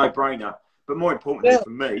feels like a no-brainer. But more importantly for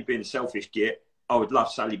me, being a selfish git, I would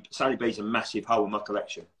love Sally B's a massive hole in my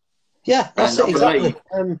collection. Yeah, that's it, exactly.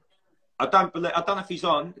 I don't know if he's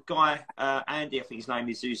on. The guy, Andy, I think his name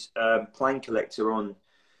is, who's plane collector on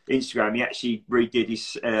Instagram. He actually redid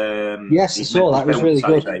his... yes, I saw that. It was really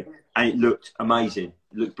good. And it looked amazing.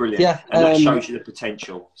 It looked brilliant. Yeah, and that shows you the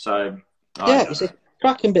potential. So... it's a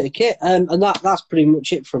cracking bit of kit, and that's pretty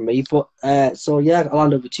much it from me. But so yeah, I'll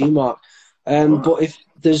hand over to you, Mark. But if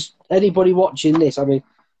there's anybody watching this, I mean,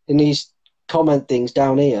 in these comment things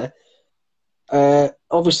down here,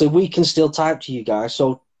 obviously we can still type to you guys.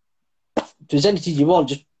 So if there's anything you want,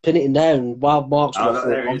 just pin it in down while Mark's waffling.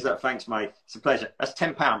 There it is. Thanks, mate. It's a pleasure. That's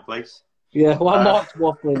 £10, please. Yeah, while Mark's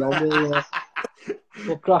waffling on,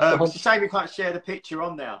 we'll crack on. It's a shame we can't share the picture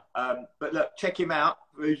on now. But look, check him out.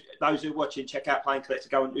 Those who are watching, check out Plane Collector.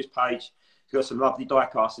 Go onto his page. He's got some lovely die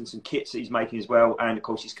casts and some kits that he's making as well. And of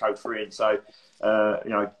course, he's code free. And so,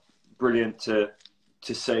 brilliant to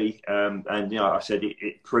see. And I said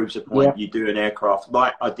it proves a point. You do an aircraft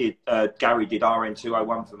like I did. Gary did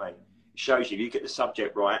RN201 for me. It shows you if you get the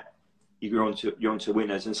subject right, you're onto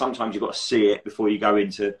winners. And sometimes you've got to see it before you go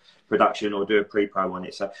into production or do a pre-pro on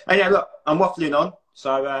it. So, look, I'm waffling on.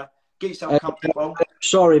 So get yourself comfortable.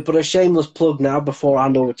 Sorry, but a shameless plug now before I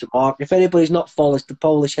hand over to Mark. If anybody's not followed the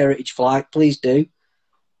Polish Heritage Flight, please do.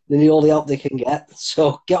 They need all the help they can get.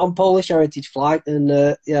 So get on Polish Heritage Flight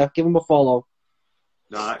and give them a follow.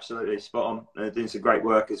 No, absolutely. Spot on. They're doing some great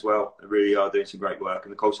work as well. They really are doing some great work.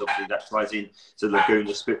 And of course, obviously, that ties in to the Lagoon,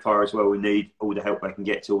 the Spitfire as well. We need all the help they can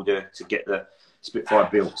get to get the Spitfire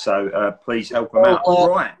built. So please help them out.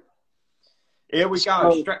 Right. Here we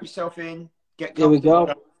go. Strap yourself in. Get comfortable. Here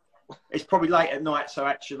we go. It's probably late at night, so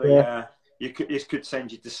actually, this could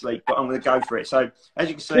send you to sleep. But I'm going to go for it. So, as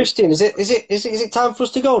you can see, Christian, is it time for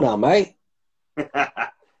us to go now, mate?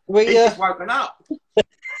 He's just woken up.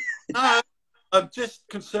 No, I'm just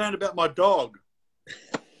concerned about my dog.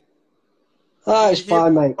 It's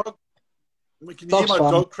fine, mate. We can hear my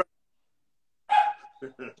dog cry.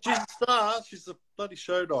 She's a star. She's a bloody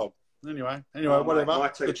show dog. Anyway, whatever. My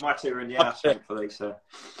two are in the house, thankfully. So,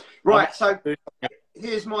 right. So,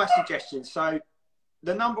 here's my suggestion. So,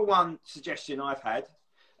 the number one suggestion I've had,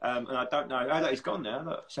 and I don't know, he's gone now.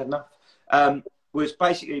 Look, said enough. Was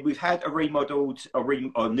basically we've had a remodeled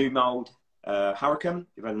or new mould Hurricane.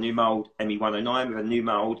 We've had a new mould ME109. We've had a new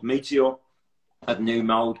mould Meteor. We've had a new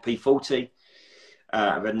mould P40. We've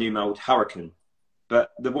had a new mould Hurricane.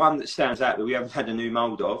 But the one that stands out that we haven't had a new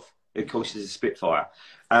mould of course, is a Spitfire.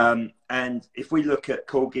 And if we look at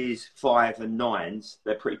Corgi's 5 and 9s,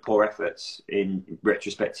 they're pretty poor efforts in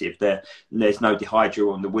retrospective. There's no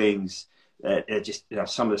dehydro on the wings. They're just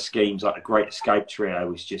some of the schemes, like the Great Escape Trio,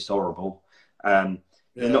 was just horrible. They're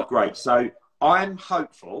not great. So I'm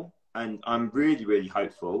hopeful, and I'm really, really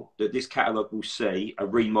hopeful, that this catalogue will see a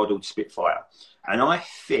remodelled Spitfire. And I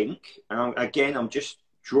think, and I'm just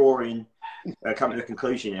drawing... coming to a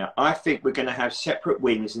conclusion now. I think we're going to have separate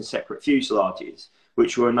wings and separate fuselages,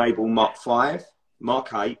 which will enable Mark 5,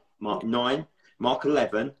 Mark 8, Mark 9, Mark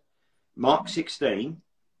 11, Mark 16,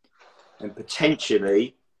 and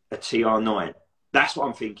potentially a TR9. That's what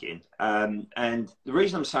I'm thinking. And the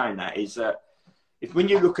reason I'm saying that is that when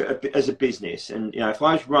you look at as a business, and if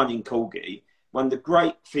I was running Corgi, one of the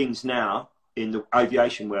great things now in the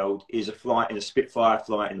aviation world is a flight in a Spitfire,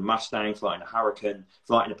 flight in a Mustang, flight in a Hurricane,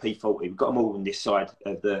 flight in a P40. We've got them all on this side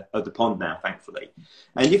of the pond now, thankfully.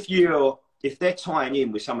 And if they're tying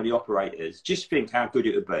in with some of the operators, just think how good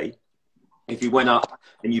it would be if you went up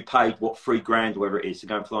and you paid, what, $3,000, whatever it is, to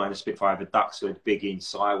go and fly in a Spitfire over Duxford, Biggin,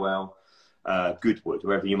 Sywell, Goodwood,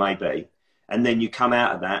 wherever you may be. And then you come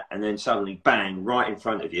out of that, and then suddenly, bang, right in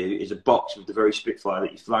front of you is a box with the very Spitfire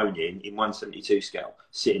that you've flown in 172 scale,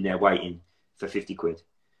 sitting there waiting for 50 quid.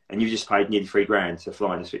 And you just paid nearly $3,000 to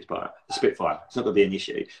fly in a Spitfire. It's not going to be an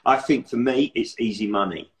issue. I think for me, it's easy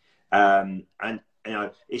money. And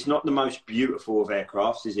it's not the most beautiful of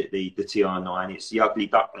aircrafts, is it? The TR9. It's the ugly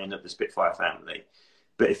duckling of the Spitfire family.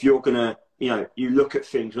 But if you're going to, you look at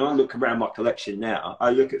things, when I look around my collection now,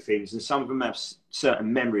 I look at things and some of them have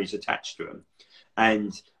certain memories attached to them.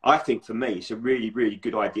 And I think for me, it's a really, really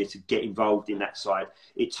good idea to get involved in that side.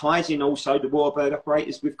 It ties in also the Warbird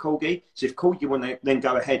operators with Corgi. So if Corgi want to then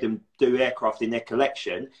go ahead and do aircraft in their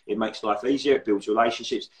collection, it makes life easier, it builds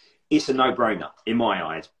relationships. It's a no-brainer in my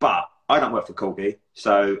eyes. But I don't work for Corgi,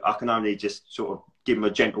 so I can only just sort of give them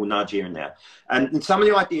a gentle nudge here and there. And some of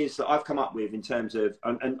the ideas that I've come up with in terms of,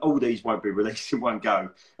 and all these won't be released in one go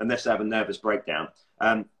unless they have a nervous breakdown.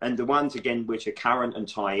 And the ones, again, which are current and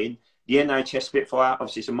tie in, the NHS Spitfire,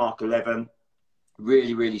 obviously it's a Mark 11,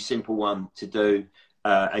 really, really simple one to do.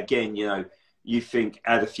 Again, you think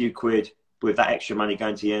add a few quid with that extra money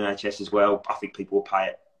going to the NHS as well, I think people will pay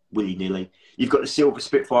it willy-nilly. You've got the Silver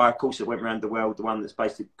Spitfire, of course, that went around the world, the one that's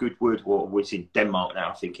based at Goodwood, or it's in Denmark now,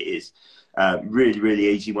 I think it is. Really, really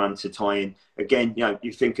easy one to tie in. Again,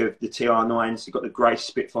 you think of the TR9s, you've got the Grace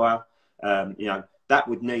Spitfire. That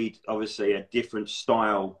would need, obviously, a different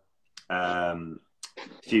style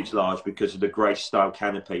fuselage because of the Grace style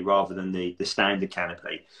canopy rather than the standard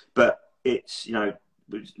canopy. But it's,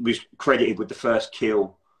 was credited with the first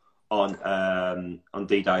kill on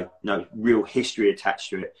D-Day. Real history attached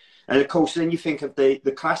to it. And of course, then you think of the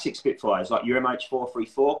classic Spitfires, like your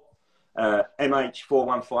MH434,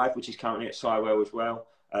 MH415, which is currently at Sywell as well,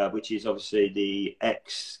 which is obviously the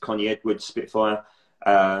ex-Connie Edwards Spitfire.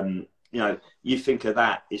 You think of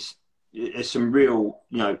that, there's some real,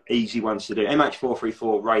 easy ones to do.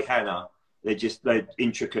 MH434, Ray Hanna, they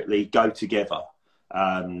intricately go together.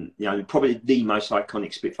 Probably the most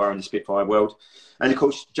iconic Spitfire in the Spitfire world. And of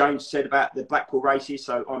course, James said about the Blackpool races,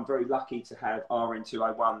 so I'm very lucky to have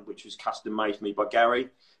RN201, which was custom made for me by Gary,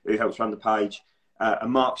 who helps run the page. A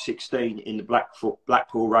Mark 16 in the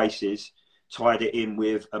Blackpool races, tied it in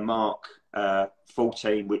with a Mark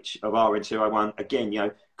 14, which of RN201.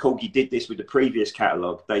 Again, Corgi did this with the previous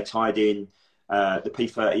catalogue. They tied in the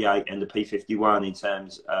P38 and the P51 in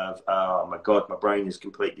terms of, oh my God, my brain is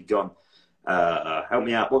completely gone. Help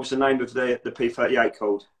me out. What was the name of the P38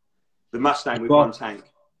 called? The Mustang with one tank.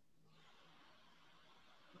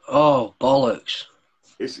 Oh, bollocks.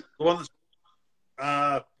 It's The one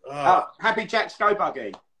that's... Happy Jack's Go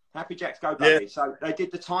Buggy. Happy Jack's Go Buggy. Yeah. So they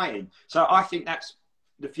did the tie-in. So I think that's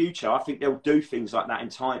the future. I think they'll do things like that in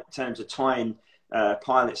terms of tying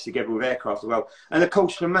pilots together with aircraft as well. And of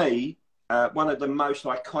course, for me, one of the most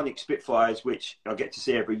iconic Spitfires, which I get to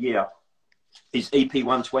see every year, is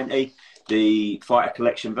EP120, the fighter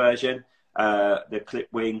collection version, the clip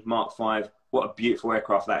wing Mark 5. What a beautiful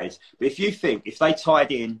aircraft that is. But if they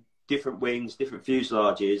tied in different wings, different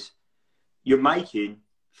fuselages, you're making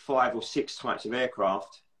 5 or 6 types of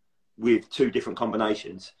aircraft with 2 different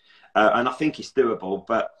combinations. And I think it's doable,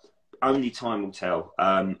 but only time will tell.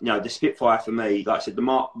 The Spitfire for me, like I said, the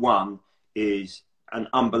Mark 1 is an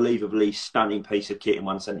unbelievably stunning piece of kit in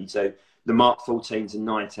 172. The Mark 14s and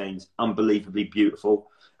 19s, unbelievably beautiful.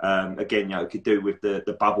 Again, it could do with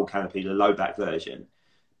the bubble canopy, the low back version.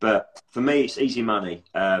 But for me, it's easy money.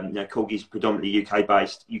 Corgi's predominantly UK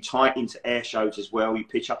based. You tie it into air shows as well. You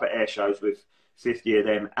pitch up at air shows with 50 of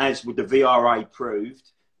them, as with the VRA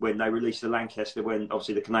proved when they released the Lancaster, when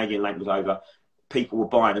obviously the Canadian Lanc was over, people were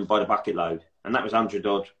buying them by the bucket load. And that was 100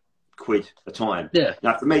 odd quid a time. Yeah.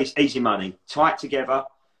 Now, for me, it's easy money. Tie it together.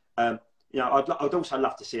 I'd also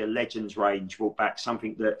love to see a Legends range brought back,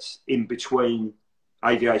 something that's in between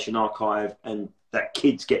Aviation Archive and that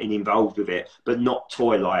kids getting involved with it, but not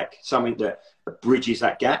toy-like, something that bridges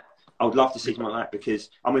that gap. I would love to see something like that because,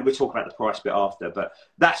 we'll talk about the price bit after, but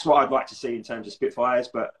that's what I'd like to see in terms of Spitfires,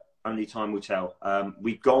 but only time will tell.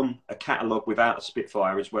 We've gone a catalogue without a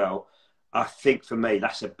Spitfire as well. I think for me,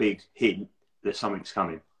 that's a big hint that something's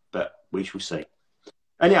coming, but we shall see.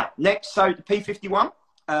 And yeah, next, so the P51.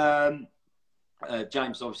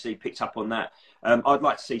 James obviously picked up on that. I'd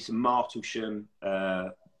like to see some Martlesham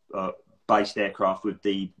based aircraft with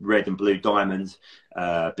the red and blue diamonds,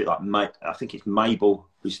 a bit like I think it's Mabel,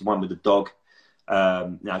 who's the one with the dog.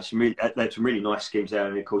 There's some really nice schemes there,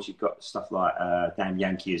 and of course you've got stuff like Damn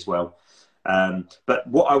Yankee as well. But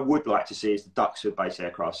what I would like to see is the Duxford based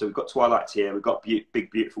aircraft. So we've got Twilights here, we've got Big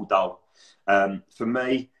Beautiful Dull. For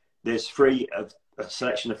me, there's a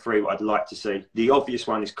selection of three what I'd like to see. The obvious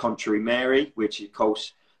one is Contrary Mary, which is of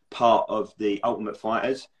course part of the Ultimate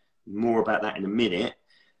Fighters. More about that in a minute.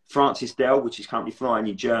 Francis Dell, which is currently flying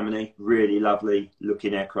in Germany, really lovely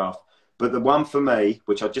looking aircraft. But the one for me,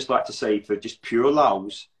 which I'd just like to see for just pure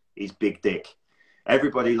lulz, is Big Dick.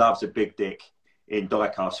 Everybody loves a Big Dick in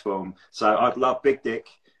diecast form. So I'd love Big Dick,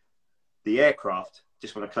 the aircraft.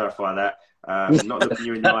 Just want to clarify that. Not looking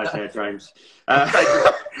you in the eyes there, James.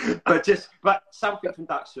 But something from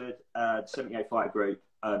Duxford, 78 Fighter Group.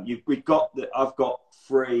 I've got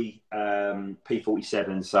three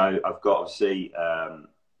P-47s. So I've got obviously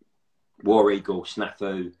War Eagle,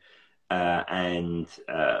 Snafu, and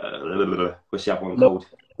what's the other one called?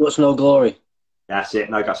 What's No Glory? That's it,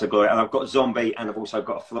 No Guts, No Glory. And I've got Zombie, and I've also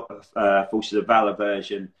got a Forces of Valor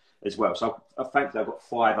version as well. So thankfully I've got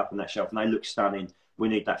 5 up on that shelf, and they look stunning. We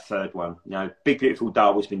need that third one. You know, Big Beautiful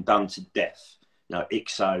Dull has been done to death. You know,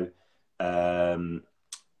 IXO,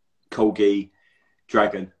 Corgi,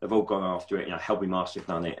 Dragon have all gone after it. You know, Helby Master have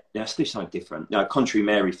done it. Let's do something different. You know, Contrary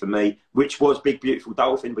Mary for me, which was Big Beautiful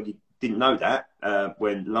Dull, if anybody didn't know that,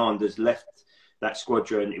 when Landers left that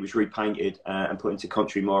squadron, it was repainted and put into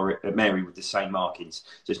Contrary Mary with the same markings.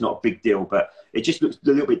 So it's not a big deal, but it just looks a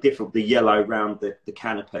little bit different, the yellow around the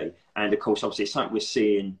canopy. And of course, obviously, it's something we're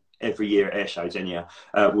seeing every year at air shows anyhow.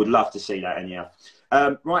 Would love to see that anyhow.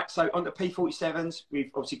 Right, so on the P-47s, we've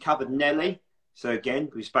obviously covered Nelly. So again,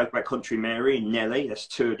 we spoke about Contrary Mary and Nelly. That's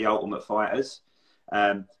 2 of the Ultimate Fighters.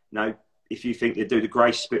 Now, if you think they do the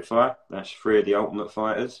Grace Spitfire, that's 3 of the Ultimate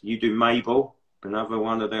Fighters. You do Mabel, another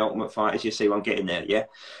one of the Ultimate Fighters. You see what I'm getting there, yeah?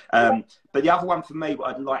 But the other one for me,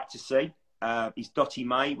 what I'd like to see is Dottie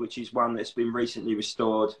May, which is one that's been recently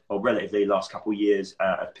restored, or relatively last couple of years,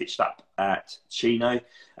 pitched up at Chino.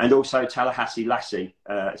 And also Tallahassee Lassie.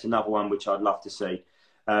 It's another one which I'd love to see.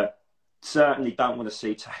 Certainly don't want to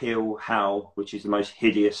see Tahil Hal, which is the most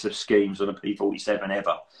hideous of schemes on a P-47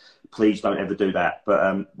 ever. Please don't ever do that. But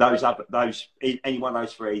any one of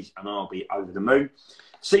those 3s, and I'll be over the moon.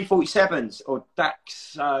 C-47s or DAX.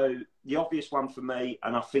 So the obvious one for me,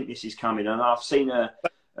 and I think this is coming, and I've seen all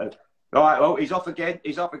right, well, he's off again.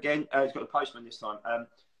 He's got the postman this time.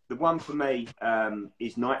 The one for me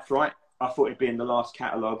is Night Fright. I thought it'd be in the last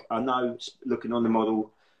catalogue. I know, looking on the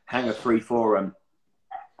model, Hangar 3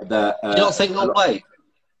 you don't think they'll wait?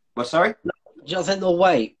 Well, sorry? You don't think they'll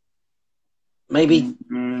wait? Maybe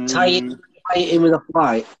tie it in with a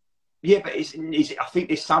flight? Yeah, but I think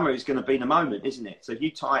this summer is going to be the moment, isn't it? So if you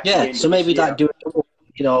tie it... Yeah, so maybe that do it,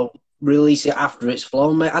 you know, release it after it's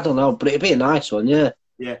flown, mate. I don't know, but it'd be a nice one, yeah.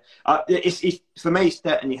 Yeah, for me, it's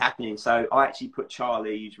certainly happening. So I actually put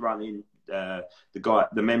Charlie, who's running the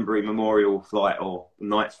Membry Memorial Flight or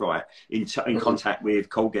Night Flight, in contact with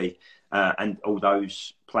Corgi, and all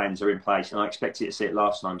those plans are in place. And I expected to see it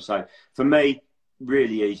last time. So for me,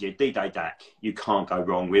 really easy. D-Day DAC, you can't go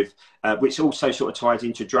wrong with, which also sort of ties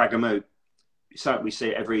into Dragamoot. So we see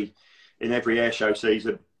it in every air show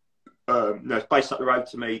season. It's based up the road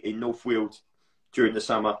to me in North Weald during the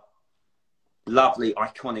summer. Lovely,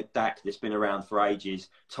 iconic DAC that's been around for ages.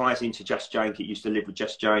 Ties into Just Jane. It used to live with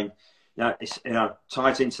Just Jane.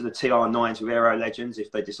 Ties into the TR9s with Aero Legends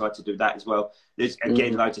if they decide to do that as well. There's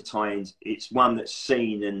again loads of tie-ins. It's one that's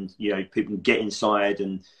seen, and you know, people can get inside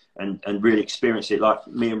and really experience it, like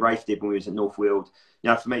me and Rafe did when we was at North Weald.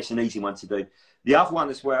 You know, for me, it's an easy one to do. The other one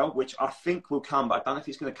as well, which I think will come, but I don't know if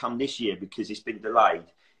it's going to come this year because it's been delayed,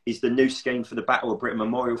 is the new scheme for the Battle of Britain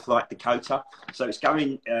Memorial Flight Dakota. So it's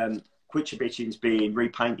going. Quitchabichin's being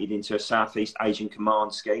repainted into a Southeast Asian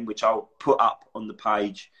Command scheme, which I'll put up on the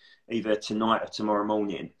page either tonight or tomorrow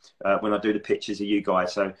morning when I do the pictures of you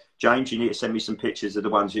guys. So, James, you need to send me some pictures of the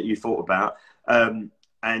ones that you thought about. And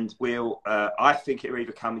I think it'll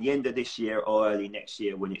either come at the end of this year or early next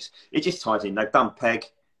year when it just ties in. They've done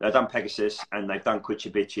Pegasus, and they've done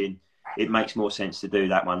Quitchabichin. It makes more sense to do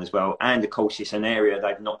that one as well. And, of course, it's an area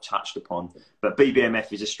they've not touched upon. But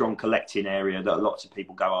BBMF is a strong collecting area that lots of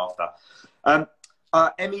people go after.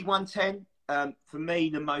 ME-110, for me,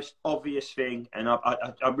 the most obvious thing, and I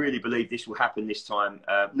really believe this will happen this time,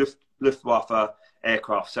 Luftwaffe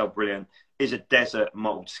aircraft, so brilliant, is a desert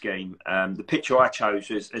mould scheme. The picture I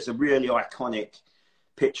chose is a really iconic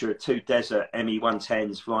picture of 2 desert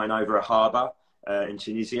ME-110s flying over a harbour in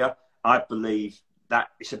Tunisia. I believe that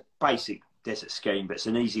it's a basic desert scheme, but it's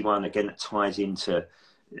an easy one again that ties into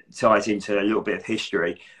a little bit of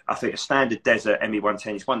history. I think a standard desert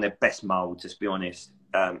ME110 is one of their best moulds, let's be honest.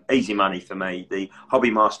 Easy money for me. The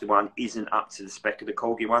Hobby Master one isn't up to the spec of the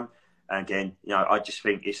Corgi one. Again, I just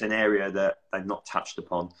think it's an area that they've not touched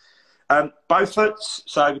upon. Beauforts.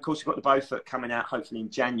 So, of course, we've got the Beaufort coming out hopefully in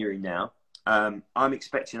January now. I'm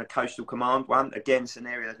expecting a Coastal Command one. Again, it's an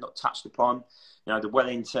area that's not touched upon. The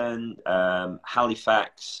Wellington,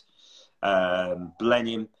 Halifax,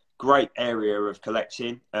 Blenheim, great area of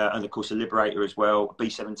collecting. And, of course, a Liberator as well,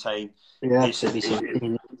 B-17. Yeah,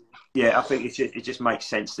 B-17. Yeah, I think it just makes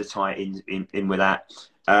sense to tie it in with that.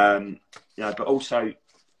 But also,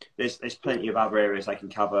 there's plenty of other areas they can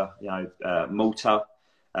cover. Malta,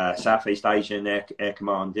 Southeast Asian Air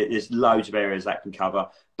Command. There's loads of areas that can cover,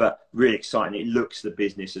 but really exciting. It looks the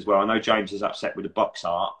business as well. I know James is upset with the box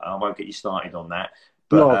art. I won't get you started on that,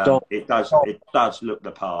 but it does look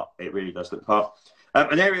the part. It really does look the part.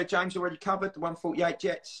 An area James already covered, the 148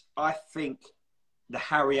 jets. I think the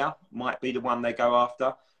Harrier might be the one they go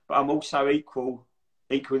after, but I'm also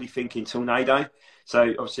equally thinking Tornado.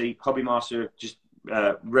 So obviously, Hobby Master just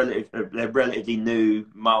their relatively new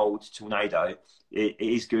mould Tornado. It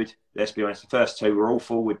is good. Let's be honest. The first two were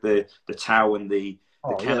awful with the towel and the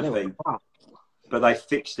canopy, but they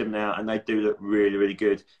fixed them now and they do look really, really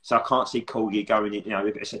good. So I can't see Corgi going in.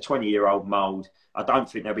 If it's a 20-year-old mould, I don't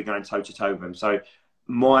think they'll be going toe to toe with them. So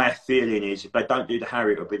my feeling is if they don't do the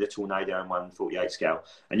Harrier, it'll be the Tornado and 148 scale.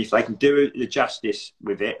 And if they can do the justice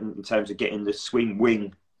with it in terms of getting the swing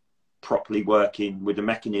wing properly working with the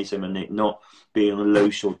mechanism and it not being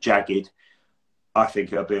loose or jagged, I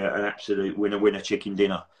think it'll be an absolute winner chicken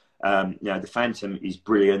dinner. The Phantom is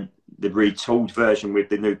brilliant. The retooled version with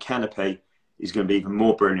the new canopy is going to be even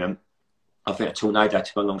more brilliant. I think a Tornado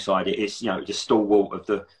to go alongside it is, the stalwart of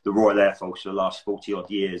the Royal Air Force for the last 40 odd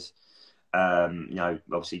years.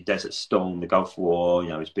 Obviously Desert Storm, the Gulf War,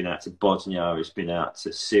 it's been out to Bosnia, it's been out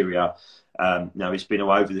to Syria. It's been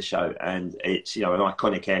all over the show, and it's an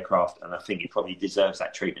iconic aircraft, and I think it probably deserves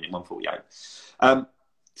that treatment in 148.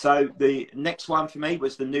 So the next one for me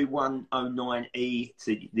was the new 109E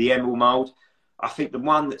to the Emerald mould. I think the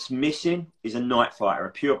one that's missing is a night fighter, a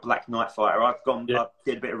pure black night fighter. I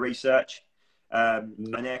did a bit of research.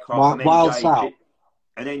 An aircraft from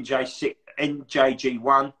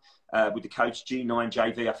NJG1 with the codes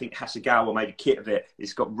G9JV. I think Hasegawa made a kit of it.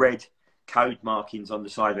 It's got red code markings on the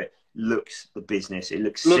side of it. Looks the business. It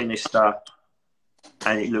looks sinister,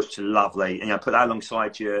 and it looks lovely. And put that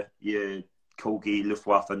alongside your Corgi,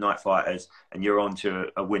 Luftwaffe night fighters, and you're on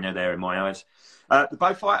to a winner there in my eyes. The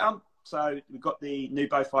Beaufighter. So we've got the new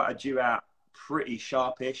Beaufighter due out pretty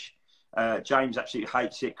sharpish. James absolutely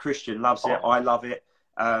hates it. Christian loves it. I love it.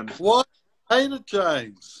 What? Hate it,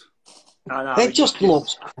 James? I know, it just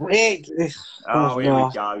looks great. Here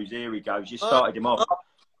he goes. You started him off.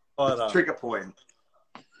 Trigger point.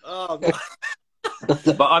 Oh, but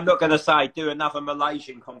I'm not going to say do another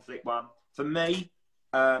Malaysian conflict one. For me,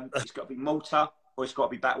 it's got to be Malta or it's got to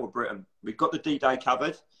be Battle of Britain. We've got the D-Day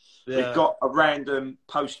covered. Yeah. We've got a random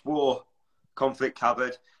post-war conflict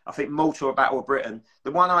covered. I think Malta or Battle of Britain.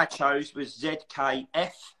 The one I chose was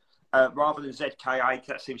ZKF rather than ZKA.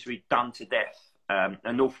 That seems to be done to death.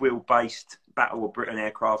 A North Wheel-based Battle of Britain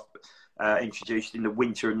aircraft introduced in the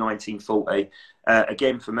winter of 1940.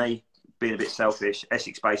 Again, for me, being a bit selfish,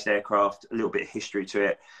 Essex-based aircraft, a little bit of history to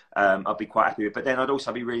it, I'd be quite happy with. But then I'd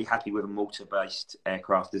also be really happy with a Malta-based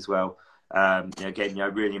aircraft as well. Again,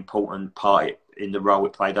 really important part in the role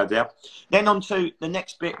it played over there. Then on to the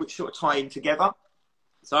next bit, which sort of tie in together.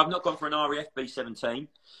 So I've not gone for an RAF B-17.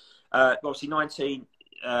 Obviously,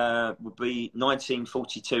 would be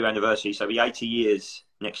 1942 anniversary, so it'll be 80 years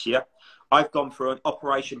next year. I've gone for an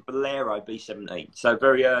Operation Bolero B-17, so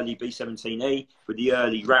very early B-17E with the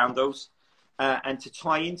early roundels. And to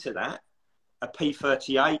tie into that, a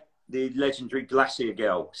P-38, the legendary Glacier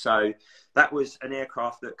Girl. So that was an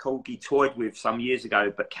aircraft that Corgi toyed with some years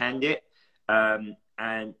ago, but canned it. And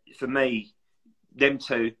for me, them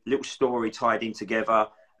two, little story tied in together.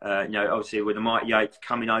 Obviously with the Mighty Eight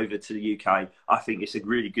coming over to the UK, I think it's a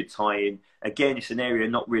really good tie-in. Again, it's an area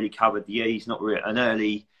not really covered. The E's not really an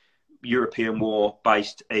early European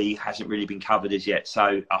war-based E hasn't really been covered as yet,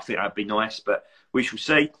 so I think that'd be nice, but we shall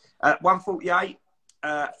see. 148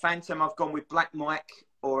 Phantom, I've gone with Black Mike,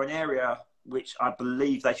 or an area which I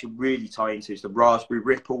believe they should really tie into is the Raspberry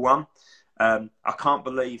Ripple one. I can't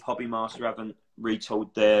believe Hobby Master haven't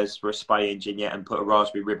retooled theirs for a Spey engine yet and put a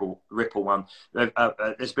Raspberry Ripple one.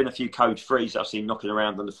 There's been a few code 3s that I've seen knocking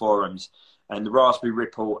around on the forums, And the Raspberry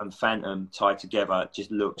Ripple and Phantom tied together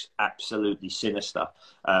just looks absolutely sinister.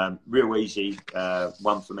 Real easy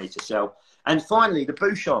one for me to sell. And finally, the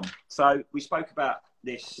Bouchon. So we spoke about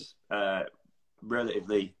this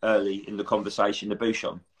relatively early in the conversation, the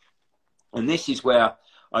Bouchon. And this is where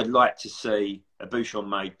I'd like to see a Bouchon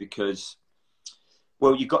made because,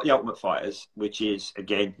 well, you've got the Ultimate Fighters, which is,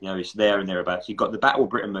 again, you know, it's there and thereabouts. You've got the Battle of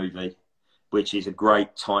Britain movie, which is a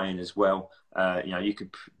great tie-in as well. You know, you could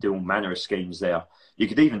do all manner of schemes there. You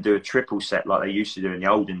could even do a triple set like they used to do in the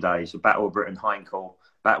olden days, a Battle of Britain Heinkel,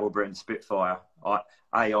 Battle of Britain Spitfire,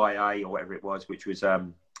 AIA or whatever it was, which was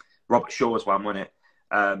Robert Shaw's one, wasn't it?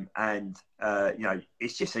 You know,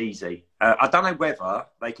 it's just easy. I don't know whether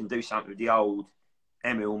they can do something with the old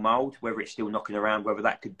Emil mould, whether it's still knocking around, whether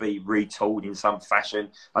that could be retooled in some fashion.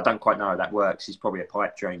 I don't quite know how that works. It's probably a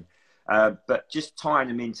pipe dream. But just tying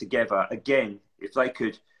them in together, again, if they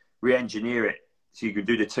could re-engineer it so you could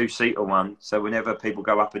do the two-seater one, so whenever people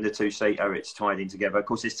go up in the two-seater, it's tied in together. Of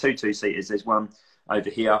course, there's two two-seaters. There's one over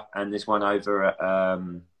here and there's one over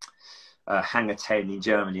at Hangar 10 in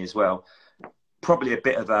Germany as well. Probably a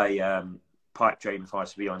bit of a pipe dream, if I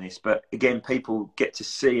was to be honest. But again, people get to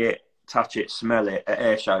see it, touch it, smell it at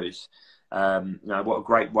air shows. You know, what a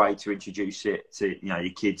great way to introduce it to, you know,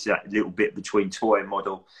 your kids, that little bit between toy and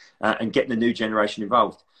model, and getting the new generation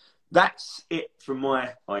involved. That's it from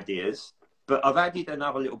my ideas. But I've added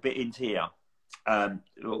another little bit into here,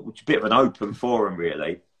 which is a bit of an open forum,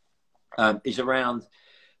 really, is around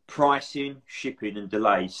pricing, shipping and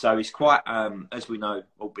delays. So it's quite, as we know,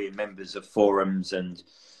 all being members of forums and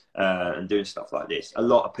doing stuff like this, a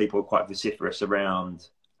lot of people are quite vociferous around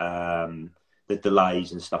the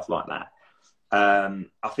delays and stuff like that.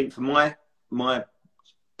 I think for my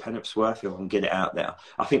pennies worth, if I can get it out there,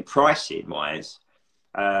 I think pricing wise,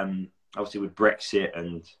 obviously with Brexit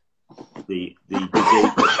and the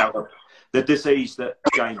disease that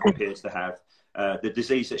James appears to have, the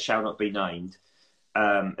disease that shall not be named,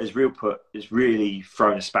 has really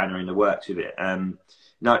thrown a spanner in the works with it.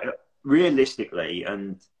 Now, realistically,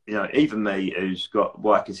 and you know, even me, who's got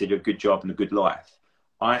what I consider a good job and a good life,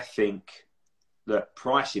 I think that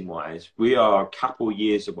pricing-wise, we are a couple of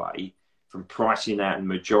years away from pricing out the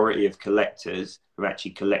majority of collectors who are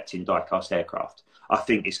actually collecting die-cast aircraft. I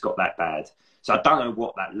think it's got that bad. So I don't know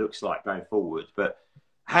what that looks like going forward, but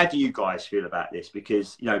how do you guys feel about this?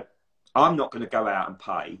 Because, you know, I'm not going to go out and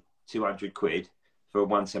pay 200 quid for a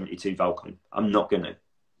 172 Vulcan. I'm not going to.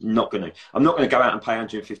 I'm not going to go out and pay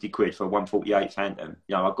 150 quid for a 148 Phantom.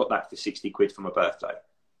 You know, I got that for 60 quid for my birthday.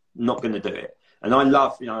 Not going to do it. And I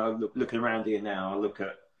love, you know, looking around here now, I look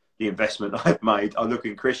at the investment I've made. I look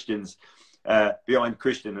in Christian's, behind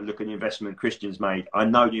Christian and look at the investment Christian's made. I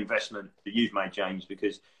know the investment that you've made, James,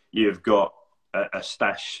 because you've got a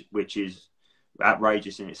stash which is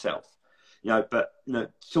outrageous in itself. You know, but you know,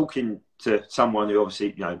 talking to someone who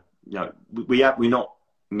obviously, you know, we're not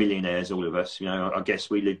millionaires, all of us. You know, I guess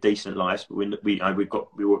we live decent lives, but we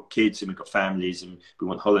got kids and we've got families and we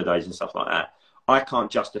want holidays and stuff like that. I can't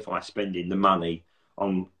justify spending the money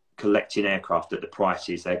on collecting aircraft at the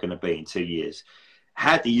prices they're going to be in 2 years.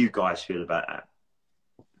 How do you guys feel about that?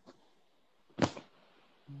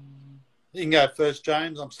 You can go first,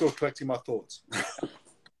 James. I'm still collecting my thoughts.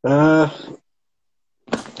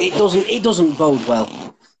 It doesn't bode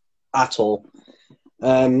well at all.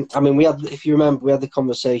 I mean, if you remember, we had the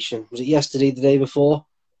conversation. Was it yesterday, the day before?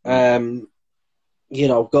 You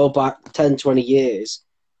know, go back 10, 20 years.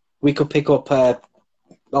 We could pick up a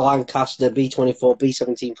Lancaster B-24,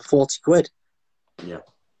 B-17 for 40 quid. Yeah.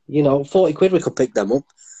 You know, 40 quid we could pick them up.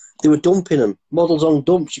 They were dumping them. Models on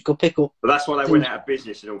dumps you could pick up. But that's why they went out of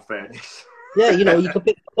business, in all fairness. Yeah, you know, you could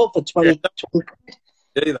pick them up for 20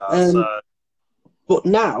 quid. But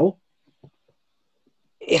now,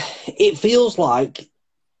 it feels like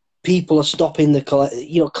people are stopping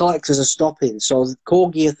collectors are stopping. So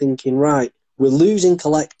Corgi are thinking, right, we're losing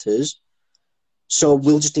collectors, so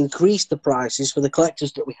we'll just increase the prices for the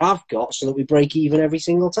collectors that we have got so that we break even every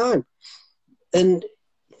single time. And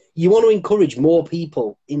you want to encourage more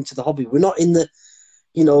people into the hobby. We're not in the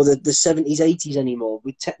 70s, 80s anymore.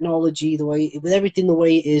 With technology, with everything the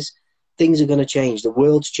way it is, things are going to change. The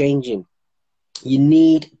world's changing. You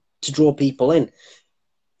need to draw people in.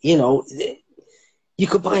 You know, you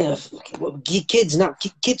could buy kids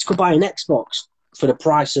could buy an Xbox for the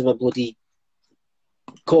price of a bloody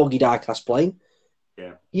Corgi diecast plane.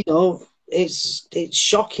 Yeah. You know, it's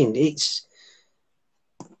shocking. It's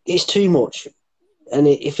too much. And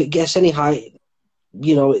if it gets any higher,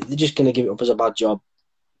 you know, they're just going to give it up as a bad job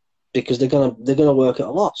because they're gonna work at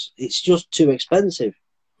a loss. It's just too expensive.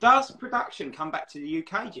 Does production come back to the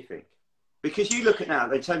UK, do you think? because you look at now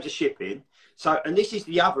in terms of shipping. So, and this is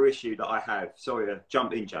the other issue that I have. Sorry to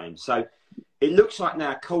jump in, James. So, it looks like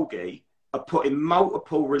now Corgi are putting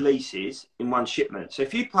multiple releases in one shipment. So,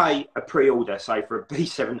 if you pay a pre-order, say for a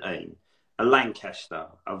B-17, a Lancaster,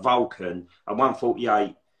 a Vulcan, a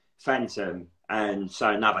 148 Phantom, and so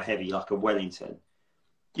another heavy like a Wellington,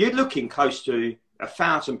 you're looking close to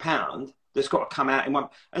 £1,000 that's got to come out in one.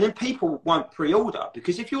 And then people won't pre-order,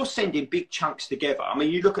 because if you're sending big chunks together, I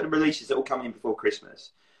mean, you look at the releases that will come in before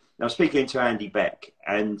Christmas. Now, I'm speaking to Andy Beck,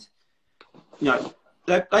 and you know,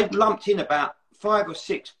 they've lumped in about 5 or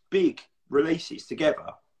 6 big releases together.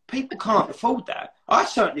 People can't afford that. I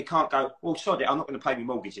certainly can't go, well, sorry, I'm not going to pay my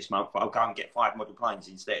mortgage this month, but I'll go and get 5 model planes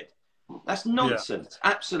instead. That's nonsense,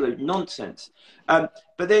 absolute nonsense. But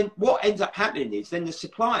then what ends up happening is then the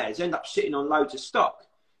suppliers end up sitting on loads of stock.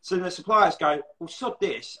 So the suppliers go, well, sod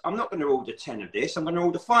this, I'm not going to order 10 of this, I'm going to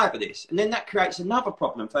order 5 of this. And then that creates another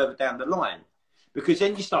problem further down the line, because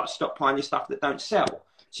then you start stockpiling stuff that don't sell.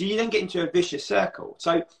 So you then get into a vicious circle.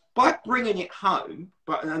 So by bringing it home,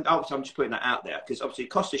 and obviously I'm just putting that out there, because obviously the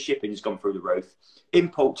cost of shipping has gone through the roof.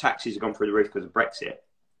 Import taxes have gone through the roof because of Brexit.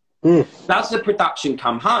 Does the production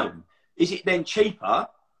come home? Is it then cheaper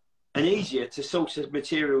and easier to source the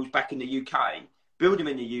materials back in the UK, build them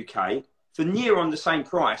in the UK for near on the same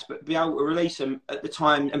price, but be able to release them at the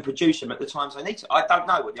time and produce them at the times they need to? I don't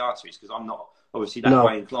know what the answer is, because I'm not obviously that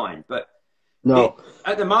way inclined. But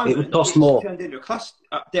at the moment, it would cost more. Turned into a cluster,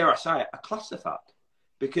 dare I say it, a clusterfuck,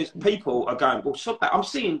 because people are going, well, stop that. I'm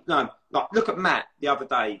seeing, like, look at Matt the other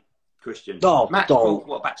day, Christian. Matt bought,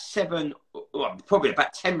 what, about 7, well, probably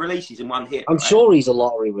about 10 releases in one hit. I'm sure he's a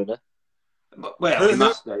lottery winner. Well, he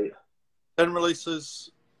must be. 10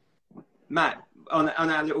 releases. Matt, on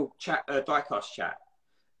our little chat, diecast chat.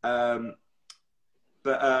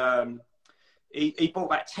 He bought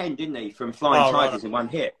about 10, didn't he, from Flying Tigers in one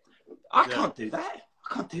hit. I can't do that.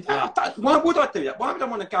 I can't do that. Why would I do that? Why would I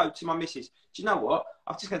want to go to my missus? Do you know what?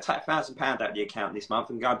 I'm just going to take £1,000 out of the account this month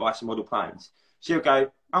and go and buy some model planes. She'll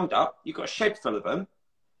go, hold up, you've got a shed full of them.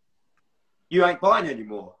 You ain't buying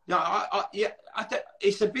anymore. No,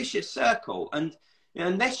 it's a vicious circle, and you know,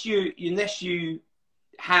 unless you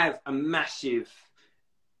have a massive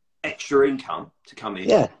extra income to come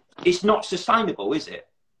in, it's not sustainable, is it?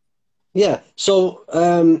 Yeah. So,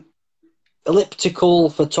 Elliptical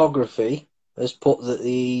Photography has put that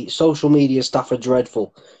the social media staff are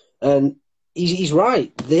dreadful, and he's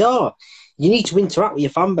right. They are. You need to interact with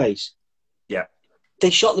your fan base. Yeah. They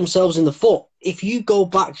shot themselves in the foot. If you go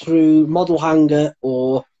back through Model Hangar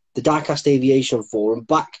or the Diecast Aviation forum,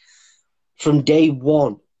 back from day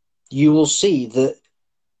one, you will see that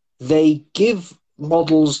they give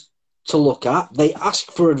models to look at, they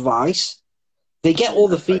ask for advice, they get all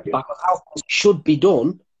the feedback on how things should be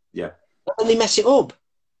done, and then they mess it up.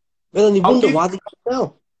 And then they wonder why they don't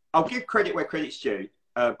know. I'll give credit where credit's due.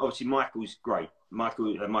 Obviously, Michael's great.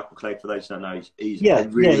 Michael Clegg, for those who don't know, he's a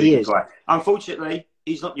really good guy. Unfortunately,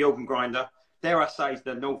 he's not the organ grinder. Dare I say, he's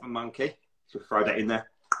the Northern Monkey. Just throw that in there.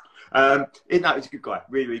 He's a good guy,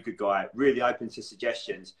 really good guy, really open to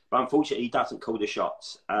suggestions. But unfortunately, he doesn't call the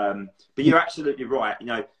shots. But you're absolutely right, you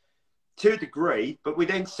know, to a degree. But we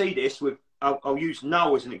then see this with, I'll use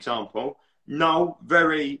Noel as an example. Noel,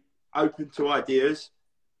 very open to ideas,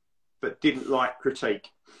 but didn't like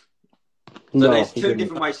critique. So there's 2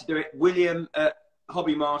 different ways to do it. William at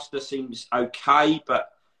Hobby Master seems okay, but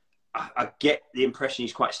I get the impression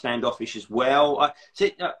he's quite standoffish as well.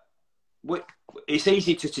 It's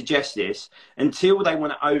easy to suggest this until they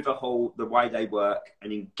want to overhaul the way they work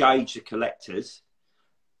and engage the collectors.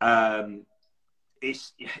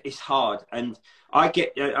 It's hard, and I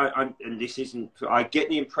get I get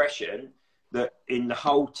the impression that in the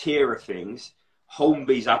whole tier of things,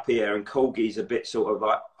 Hornby's up here and Corgi's a bit sort of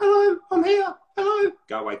like, hello, I'm here, hello,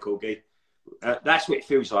 go away, Corgi. That's what it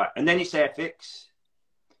feels like. And then it's Airfix,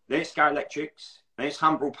 then it's Go Electrics, then it's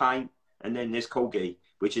Humbrol Paint, and then there's Corgi,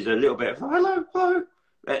 which is a little bit of, hello, hello.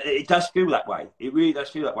 It does feel that way. It really does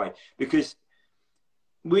feel that way, because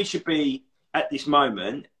we should be, at this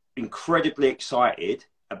moment, incredibly excited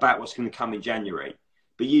about what's going to come in January.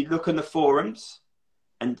 But you look on the forums,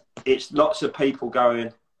 and it's lots of people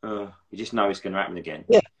going, you just know it's going to happen again.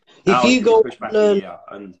 Yeah. If you go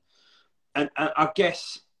and I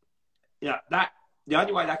guess, that the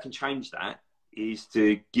only way they can change that is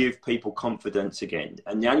to give people confidence again.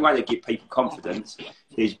 And the only way to give people confidence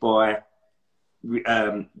is by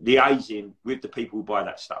liaising with the people who buy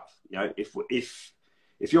that stuff. You know, if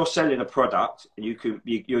you're selling a product and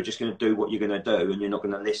you're just going to do what you're going to do and you're not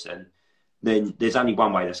going to listen, then there's only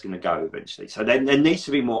one way that's going to go eventually. So then there needs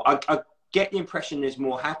to be more. I get the impression there's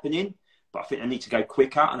more happening, but I think they need to go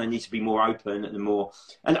quicker and they need to be more open and more.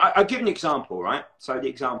 And I'll give an example, right? So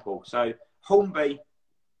Hornby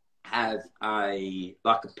have a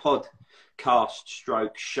podcast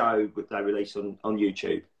stroke show that they release on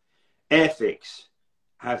YouTube. Airfix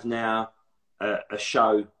have now a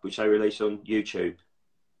show which they release on YouTube.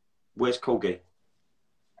 Where's Corgi?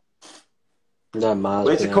 No, Mars,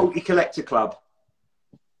 where's the Corgi Collector Club?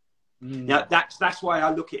 Mm. Now that's why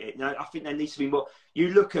I look at it. Now I think there needs to be more. You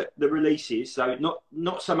look at the releases, so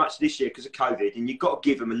not so much this year because of COVID, and you've got to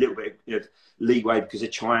give them a little bit of leeway because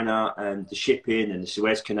of China and the shipping and the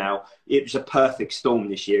Suez Canal. It was a perfect storm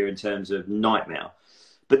this year in terms of nightmare.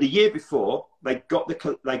 But the year before, they got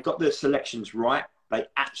the selections right. They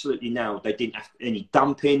absolutely nailed. They didn't have any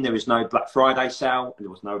dumping. There was no Black Friday sale, and there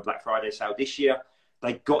was no Black Friday sale this year.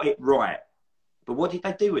 They got it right. But what did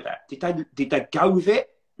they do with that? Did they go with it?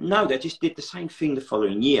 No, they just did the same thing the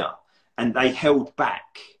following year, and they held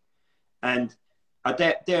back. And I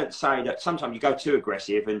dare say that sometimes you go too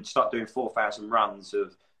aggressive and start doing 4,000 runs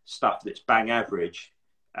of stuff that's bang average.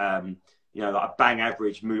 Like a bang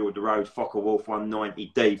average middle of the road Fokker Wolf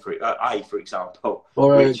 190D for example,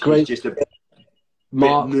 or a which great is just a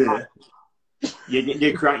Mark. bit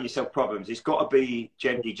you're creating yourself problems. It's got to be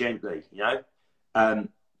gently,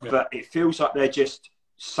 but it feels like they're just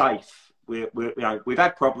safe. We've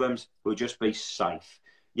had problems. We'll just be safe.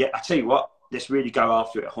 Yeah, I tell you what. Let's really go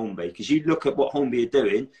after it at Hornby, because you look at what Hornby are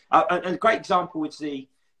doing. And a great example is the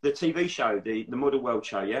TV show, the Model World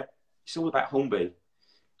show. Yeah, it's all about Hornby.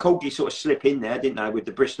 Corgi sort of slip in there, didn't they, with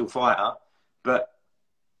the Bristol Fighter? But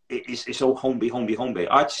it's all Hornby.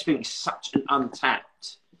 I just think it's such an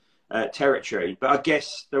untapped territory. But I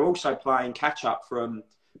guess they're also playing catch up from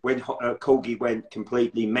when Corgi went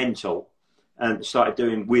completely mental and started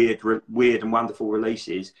doing weird and wonderful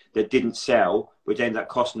releases that didn't sell, which ended up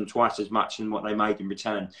costing them twice as much than what they made in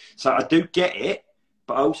return. So I do get it,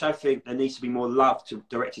 but I also think there needs to be more love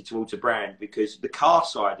directed towards a brand, because the car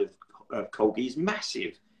side of Corgi is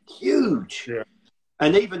massive, huge. Yeah.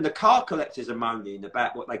 And even the car collectors are moaning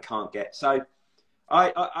about what they can't get. So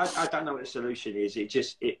I don't know what the solution is.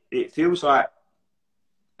 It feels like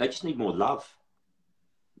they just need more love.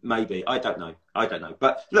 Maybe. I don't know.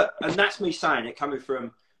 But look, and that's me saying it, coming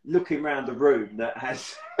from looking around the room that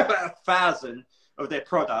has about 1,000 of their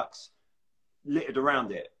products littered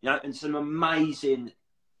around it. And some amazing,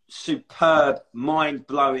 superb,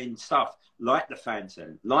 mind-blowing stuff, like the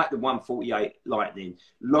Phantom, like the 148 Lightning,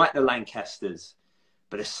 like the Lancasters.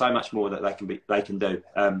 But there's so much more that they can do.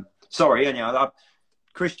 Sorry, anyhow,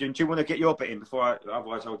 Christian, do you want to get your bit in before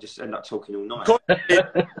otherwise I'll just end up talking all night.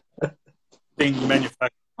 Being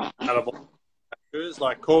manufactured out of all manufacturers,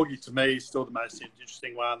 like Corgi to me is still the most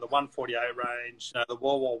interesting one. The 148 range, the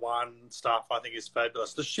World War One stuff, I think is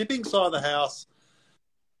fabulous. The shipping side of the house,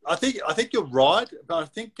 I think you're right, but I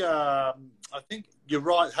think you're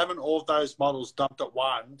right. Having all of those models dumped at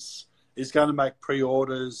once is going to make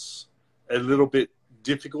pre-orders a little bit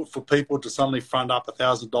difficult for people to suddenly front up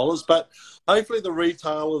 $1,000. But hopefully the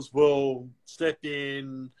retailers will step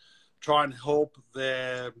in, try and help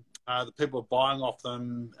the people buying off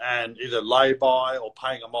them and either lay-by or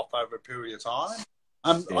paying them off over a period of time.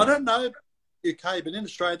 I don't know about the UK, but in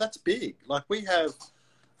Australia, that's big. Like we have,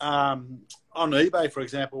 on eBay, for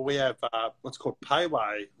example, we have what's called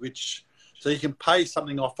Payway, so you can pay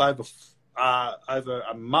something off over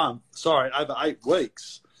a month, over 8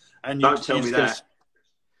 weeks. And you don't tell me that.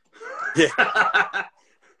 Yeah.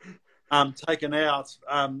 Taken out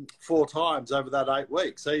 4 times over that 8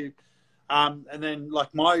 weeks. So and then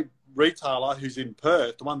like my retailer who's in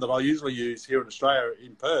Perth, the one that I usually use here in Australia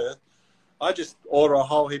in Perth, I just order a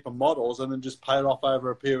whole heap of models and then just pay it off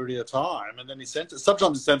over a period of time. And then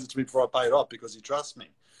sometimes he sends it to me before I pay it off because he trusts me.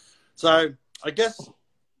 So I guess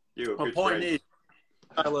my point is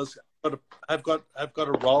retailers have got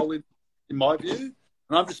a role in my view.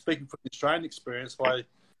 And I'm just speaking from the Australian experience.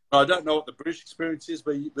 I don't know what the British experience is,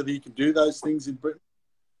 whether you can do those things in Britain.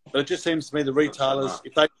 But it just seems to me the retailers,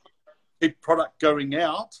 if they keep product going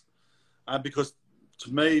out, because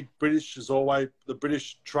to me, the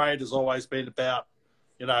British trade has always been about,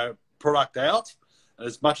 product out, and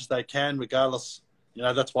as much as they can, regardless,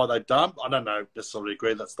 that's why they dump. I don't necessarily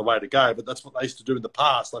agree that's the way to go, but that's what they used to do in the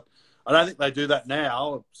past. Like, I don't think they do that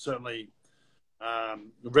now. Certainly,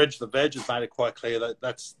 Reg the Veg has made it quite clear that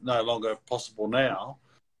that's no longer possible now.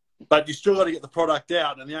 But you still got to get the product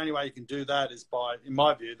out, and the only way you can do that is by, in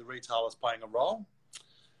my view, the retailers playing a role.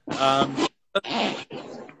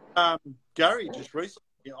 Gary just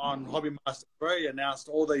recently on Hobbymaster 3 announced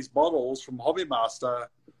all these models from Hobbymaster.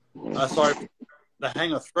 The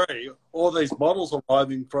Hangar 3. All these models are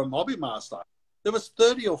arriving from Hobbymaster. there was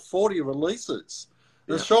 30 or 40 releases.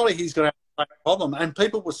 Yeah. Surely he's going to have a problem. And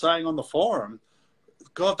people were saying on the forum,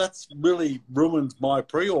 God, that's really ruined my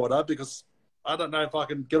pre-order because I don't know if I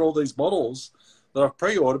can get all these models that I've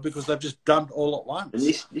pre-ordered because they've just dumped all at once. And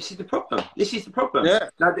this is the problem. This is the problem. Yeah.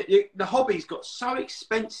 Now, the hobby's got so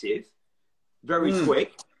expensive very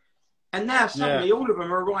quick, and now suddenly all of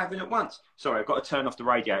them are arriving at once. Sorry, I've got to turn off the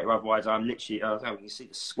radiator, otherwise I'm literally, I don't know, you can see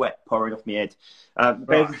the sweat pouring off my head.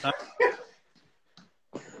 Right.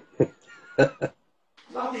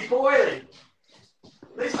 Lovely boiling.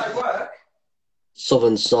 At least they work.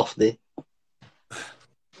 Southern softy.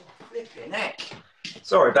 Flipping heck.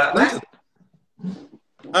 Sorry about that.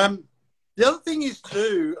 The other thing is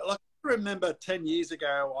too, like I remember 10 years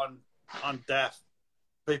ago on DAF,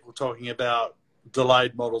 people talking about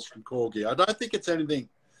delayed models from Corgi. I don't think it's anything.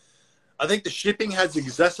 I think the shipping has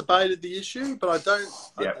exacerbated the issue, but I don't.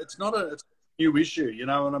 Yeah. It's not a new issue. You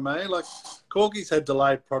know what I mean? Like Corgi's had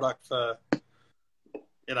delayed product for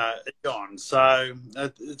gone. So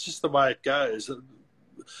it's just the way it goes.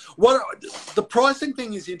 The pricing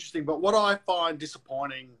thing is interesting, but what I find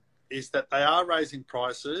disappointing is that they are raising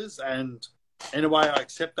prices, and in a way I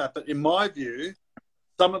accept that. But in my view,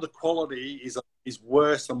 some of the quality is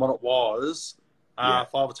worse than what it was 5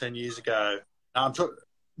 or 10 years ago.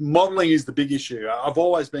 Modelling is the big issue. I've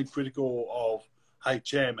always been critical of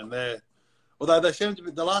HM, and although they seem to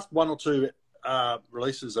be the last 1 or 2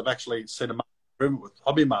 releases have actually seen a improvement with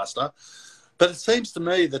Hobby Master, but it seems to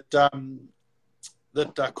me that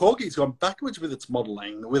Corgi's gone backwards with its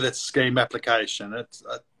modelling, with its scheme application.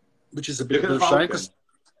 Which is a bit of a shame.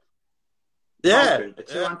 A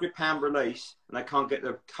 £200 release, and they can't get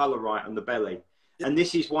the colour right on the belly. Yeah. And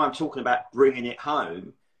this is why I'm talking about bringing it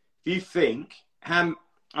home. If you think,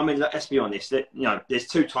 let's be honest, there's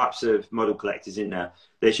 2 types of model collectors in there.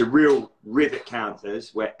 There's your real rivet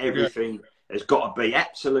counters, where everything has got to be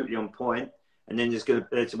absolutely on point. And then there's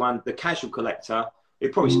the casual collector, who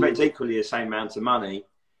probably spends equally the same amount of money,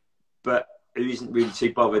 but who isn't really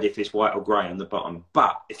too bothered if it's white or grey on the bottom.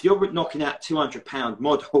 But if you're knocking out £200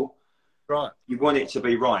 model, right, you want it to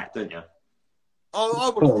be right, don't you?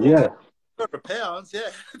 I would have thought £200,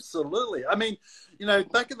 yeah, absolutely. I mean,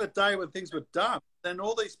 back in the day when things were done, then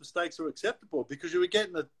all these mistakes were acceptable because you were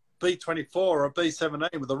getting a B24 or a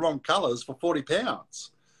B17 with the wrong colours for £40.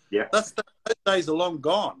 Yeah. Those days are long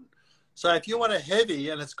gone. So if you want a heavy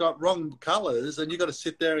and it's got wrong colours, and you've got to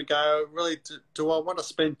sit there and go, really, do I want to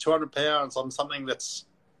spend £200 on something that's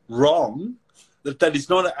wrong, that is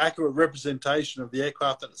not an accurate representation of the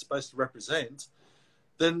aircraft that it's supposed to represent,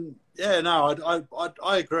 then,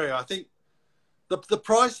 I agree. I think the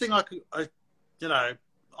price thing, I'm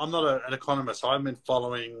not an economist. I've been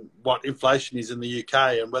following what inflation is in the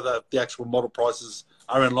UK and whether the actual model prices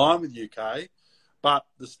are in line with the UK. But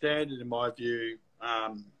the standard, in my view,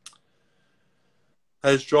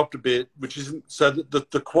 has dropped a bit, which isn't so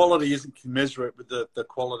the quality isn't commensurate with the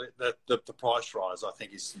quality the price rise. I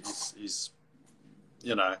think is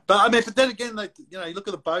But but then again, you look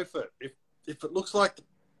at the Beaufort. If it looks like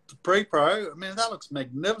the pre-pro, that looks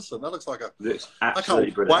magnificent. That looks like absolutely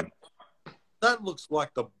brilliant. That looks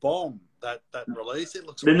like the bomb. That release. It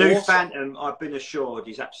looks the awesome. New Phantom. I've been assured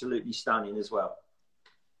is absolutely stunning as well.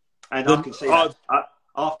 And I can see that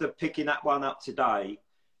after picking that one up today.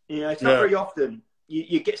 It's not very often.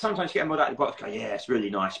 You sometimes get a mod out of the box, go, yeah, it's really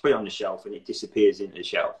nice, put it on the shelf, and it disappears into the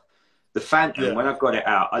shelf. The Phantom, when I got it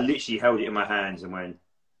out, I literally held it in my hands and went,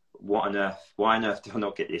 what on earth? Why on earth do I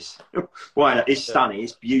not get this? Why? It's stunning,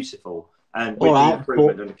 it's beautiful. And with the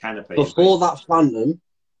improvement on the canopy. Before that Phantom,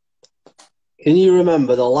 can you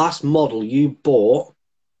remember the last model you bought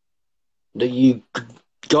that you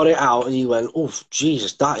got it out and you went, oh,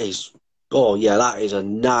 Jesus, that is a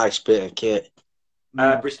nice bit of kit?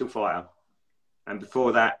 Bristol Fire. And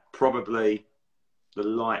before that, probably the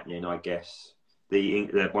Lightning, I guess. The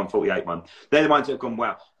 148 one. They're the ones that have gone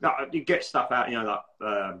well. No, you get stuff out, like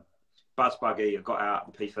Buzz Buggy, I got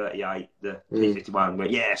out the P38, the P51, where,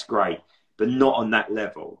 it's great, but not on that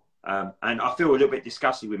level. And I feel a little bit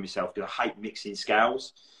disgusted with myself because I hate mixing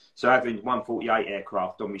scales. So having 148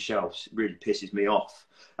 aircraft on my shelves really pisses me off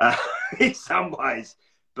in some ways.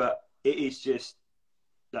 But it is just,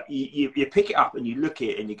 like, you pick it up and you look at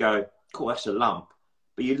it and you go, cool, that's a lump.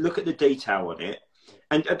 But you look at the detail on it.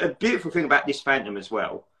 And a beautiful thing about this Phantom as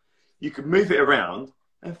well, you can move it around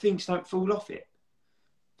and things don't fall off it.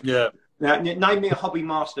 Yeah. Now, name me a Hobby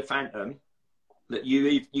Master Phantom that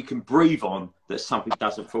you can breathe on that something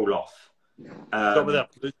doesn't fall off.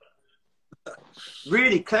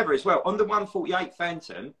 Really clever as well. On the 148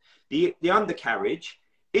 Phantom, the undercarriage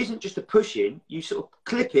isn't just a push in. You sort of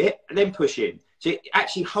clip it and then push in. So it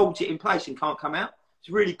actually holds it in place and can't come out. It's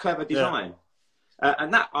a really clever design.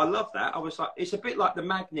 And that, I love that. I was like, it's a bit like the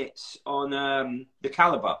magnets on the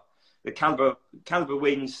Caliber. The Caliber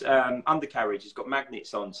Wings undercarriage has got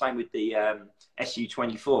magnets on. Same with the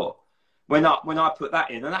SU-24. When I put that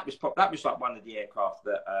in, and that was like one of the aircraft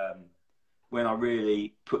that when I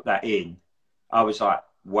really put that in, I was like,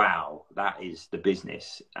 wow, that is the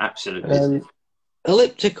business. Absolute business.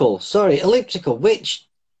 Elliptical. Which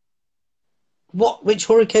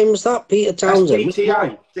Hurricane was that? Peter Townsend. That's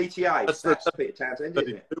DTA. That's Peter Townsend,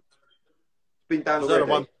 isn't it? It's been done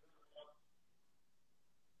already.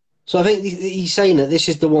 So I think he's saying that this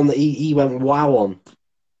is the one that he went wow on.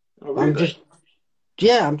 Oh, really?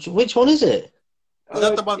 Which one is it? Is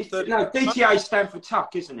that the 130? No, DTA stands for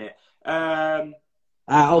Tuck, isn't it?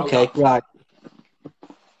 Okay, right.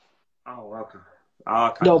 Oh, okay. Oh,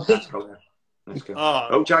 okay. No, that's cool. That's cool.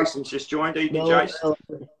 Oh, Jason's just joined. Evening, Jason.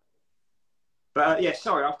 But yeah,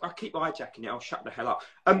 sorry, I keep hijacking it. I'll shut the hell up.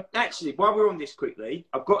 Actually, while we're on this quickly,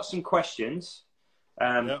 I've got some questions.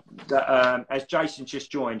 That as Jason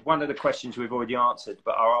just joined, one of the questions we've already answered,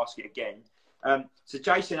 but I'll ask it again. So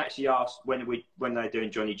Jason actually asked when they're doing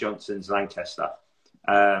Johnny Johnson's Lancaster.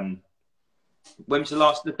 When was the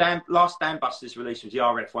last Dan Buster's release was the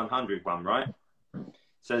RF 100 one, right?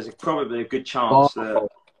 So there's probably a good chance that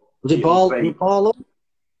was it Barlow?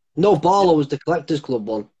 No, Barlow was the Collectors Club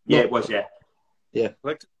one. Yeah, it was. Yeah.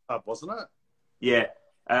 Collectors Club, wasn't it? Yeah.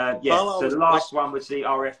 So the last one was the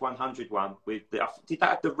RF 100 one. Did that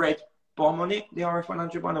have the red bomb on it, the RF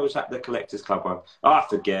 100 one, or was that the Collectors Club one? Oh, I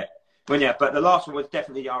forget. Well, yeah, but the last one was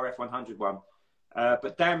definitely the RF 100 one.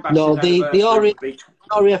 But Dan Bash's the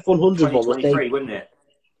RF 100 one was Dave, wasn't it?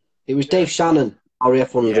 It was Dave Shannon,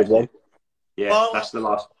 RF 100 one. Yeah, Barlow, that's the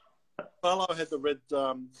last. Barlow had the red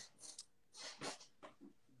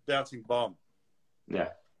bouncing bomb. Yeah.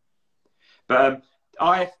 But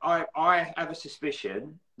I have a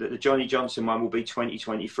suspicion that the Johnny Johnson one will be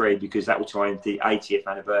 2023 because that will tie into the 80th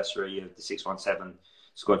anniversary of the 617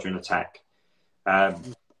 Squadron attack.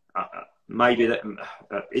 Maybe that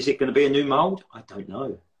is it going to be a new mould? I don't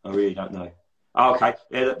know. I really don't know. Oh, okay.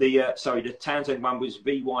 Yeah, the Townsend one was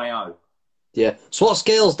VYO. Yeah. So what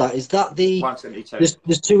scale's that? Is that the 172?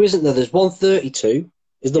 There's two, isn't there? There's 132.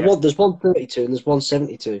 There's 132 and there's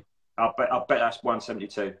 172. I bet that's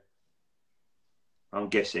 172. I'm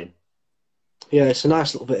guessing. Yeah, it's a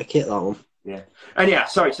nice little bit of kit, that one. Yeah. And yeah,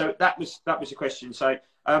 sorry. So that was a question. So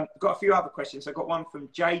got a few other questions. I got one from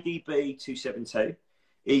JDB272.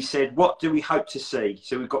 He said, "What do we hope to see?"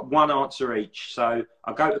 So we've got one answer each. So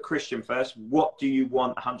I'll go to Christian first. What do you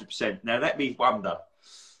want 100%? Now let me wonder.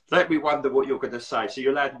 Let me wonder what you're going to say. So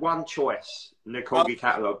you'll add one choice in the Corgi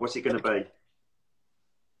catalogue. What's it going to be?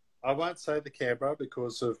 I won't say the Canberra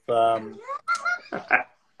because of.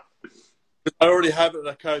 I already have it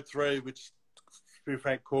at a code 3, which, to be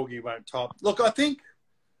frank, Corgi won't top. Look, I think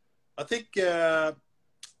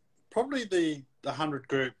probably the 100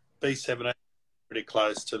 group B7 pretty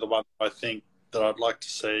close to the one I think that I'd like to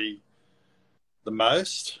see the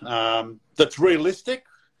most. That's realistic.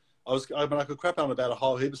 I could crap on about a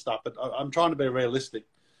whole heap of stuff, but I'm trying to be realistic.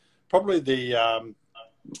 Probably the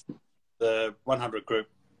 100 group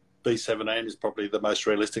B17 is probably the most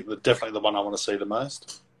realistic. Definitely the one I want to see the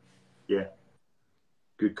most. Yeah.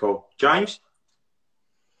 Good call. James?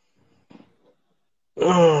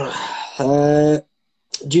 Do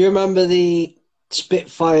you remember the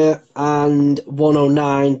Spitfire and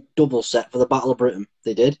 109 double set for the Battle of Britain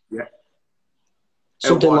they did? Yeah.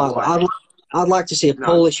 Something like that. I'd like to see a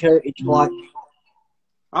Polish heritage flag.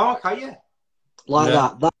 Oh, okay, yeah. Like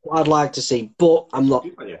that. That's what I'd like to see, but I'm not.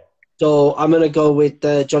 Yeah. So I'm going to go with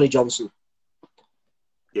Johnny Johnson.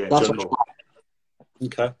 Yeah, that's Johnny.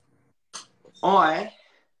 Okay. I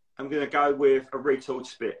am going to go with a retooled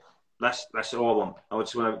Spit. That's all I want. I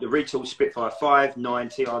just want the retooled Spitfire 5, 9,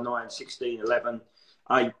 TR9, 16, 11,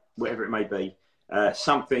 8, whatever it may be.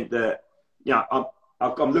 Something that,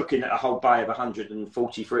 I'm looking at a whole bay of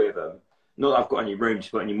 143 of them. Not that I've got any room to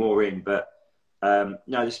put any more in, but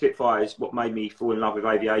the Spitfire is what made me fall in love with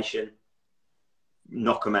aviation.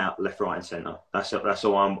 Knock them out left, right, and centre. That's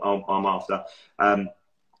all I'm after.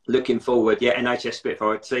 Looking forward, NHS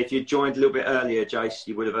Spitfire. So if you joined a little bit earlier, Jace,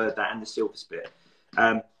 you would have heard that, and the Silver Spit.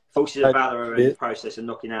 Forces of Valour are in the process of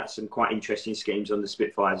knocking out some quite interesting schemes on the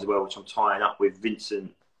Spitfire as well, which I'm tying up with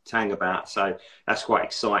Vincent Tang about. So that's quite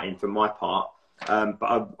exciting from my part. But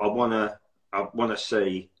I want to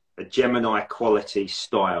see a Gemini quality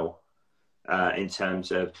style in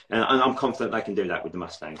terms of, and I'm confident they can do that with the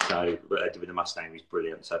Mustang. So what they did with the Mustang is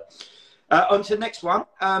brilliant. So on to the next one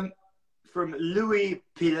from Louis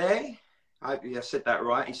Pilet. I hope I said that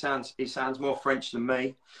right. He sounds more French than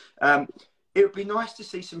me. It would be nice to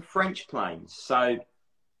see some French planes. So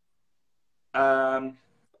I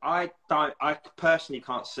personally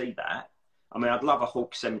can't see that. I mean, I'd love a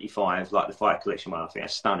Hawk 75, like the Fire Collection one. I think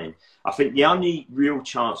that's stunning. I think the only real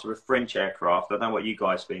chance of a French aircraft, I don't know what you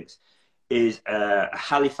guys think, is a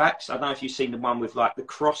Halifax. I don't know if you've seen the one with like the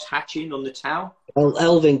cross hatching on the tail.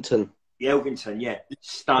 Elvington. The Elvington, yeah.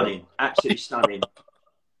 Stunning. Absolutely stunning.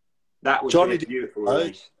 That was a beautiful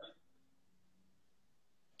release.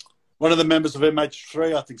 One of the members of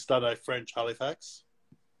MH3, I think, started a French Halifax.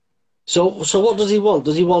 So what does he want?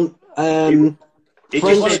 Does he want he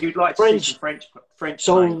just said you'd like to see some French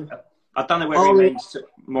planes. I don't know whether he means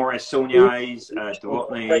Maurice Saulniers,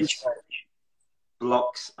 Duotnys,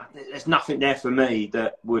 blocks. There's nothing there for me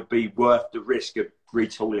that would be worth the risk of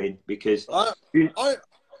retooling because.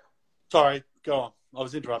 Sorry, go on. I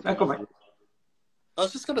was interrupting. No, I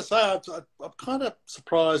was just going to say, I'm kind of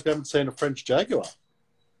surprised we haven't seen a French Jaguar.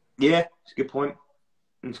 Yeah, it's a good point.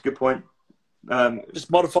 It's a good point. Just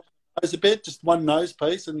modify the nose a bit, just one nose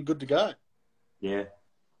piece, and you're good to go. Yeah,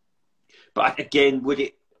 but again, would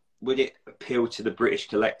it appeal to the British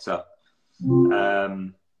collector? I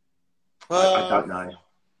don't know.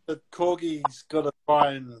 The Corgi's got to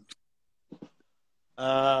try and.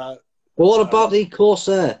 Well, what about the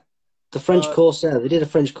Corsair? The French Corsair. They did a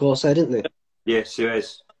French Corsair, didn't they? Yeah,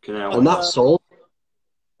 Suez Canal. And that's sold.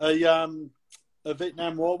 A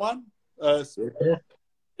Vietnam War one.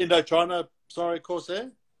 Indochina,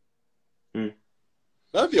 Corsair.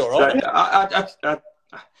 That'd be all right. So,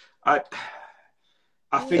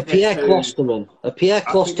 I think a Pierre Closterman. A Pierre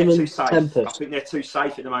Closterman Tempest. I think they're too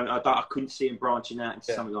safe at the moment. I couldn't see him branching out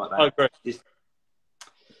into something like that. I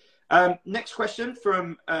agree. Next question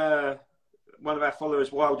from one of our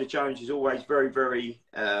followers, Wilder Jones, is always very, very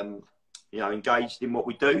engaged in what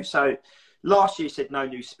we do. So last year he said no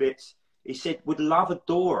new Spits. He said would love a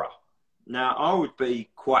Dora. Now I would be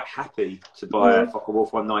quite happy to buy a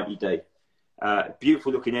Focke-Wulf 190D.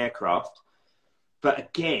 Beautiful looking aircraft, but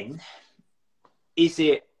again, is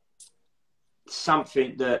it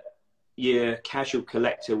something that your casual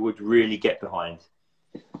collector would really get behind?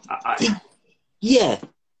 Yeah,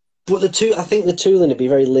 but I think the tooling would be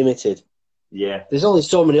very limited. Yeah, there's only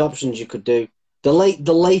so many options you could do. The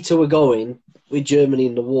later we're going with Germany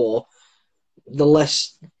in the war, the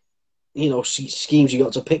less schemes you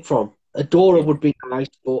got to pick from. A Dora would be nice,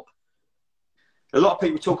 but a lot of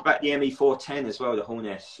people talk about the ME410 as well, the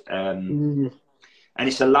Hornets. And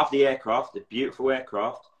it's a lovely aircraft, a beautiful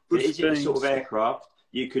aircraft. But is it the sort of aircraft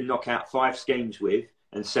you can knock out 5 schemes with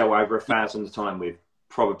and sell over 1,000 a time with?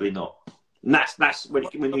 Probably not. And that's when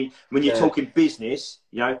you're talking business,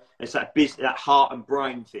 it's that heart and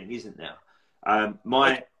brain thing, isn't there?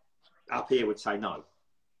 Up here would say no.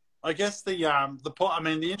 I guess the point. I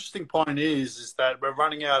mean, the interesting point is that we're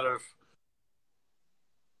running out of.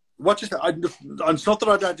 It's not that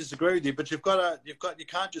I don't disagree with you, but you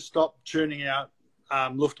can't just stop churning out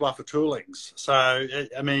Luftwaffe toolings. So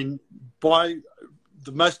I mean, the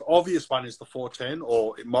most obvious one is the 410,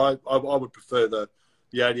 or I would prefer the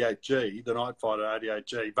 88G, the Night Fighter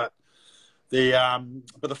 88G, but the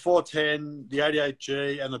 410, the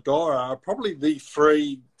 88G, and the Dora are probably the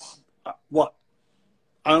 3 not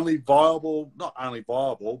only viable,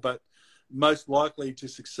 but most likely to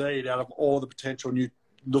succeed out of all the potential new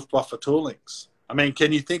Luftwaffe toolings. I mean,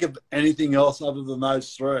 can you think of anything else other than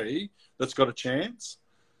those 3 that's got a chance?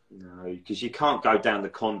 No, because you can't go down the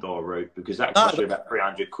Condor route because that costs you about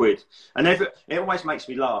 300 quid. And it always makes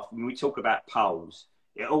me laugh when we talk about poles.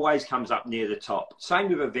 It always comes up near the top. Same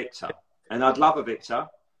with a Victor. And I'd love a Victor.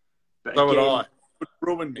 But so again, would I. It would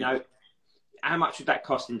ruin me. How much would that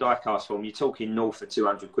cost in die-cast form? You're talking north of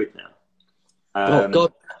 200 quid now. Oh,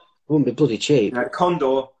 God. It wouldn't be bloody cheap.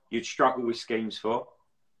 Condor, you'd struggle with schemes for.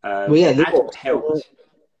 It hasn't helped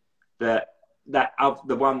that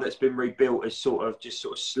the one that's been rebuilt has sort of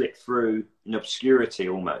slipped through in obscurity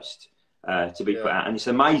almost to be put out. And it's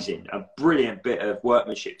amazing, a brilliant bit of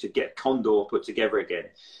workmanship to get Condor put together again.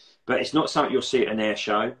 But it's not something you'll see at an air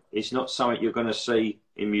show. It's not something you're going to see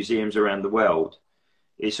in museums around the world.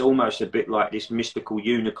 It's almost a bit like this mystical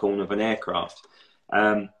unicorn of an aircraft.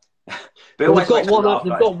 But they've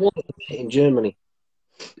got one in Germany.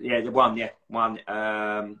 Yeah, one.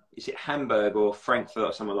 Is it Hamburg or Frankfurt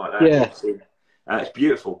or something like that? Yeah. It's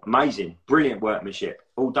beautiful, amazing, brilliant workmanship,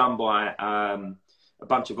 all done by a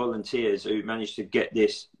bunch of volunteers who managed to get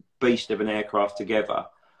this beast of an aircraft together.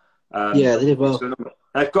 They did well.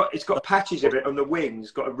 It's got patches of it on the wing.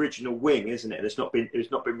 It's got original wing, isn't it? It's not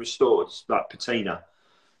been restored. It's like patina.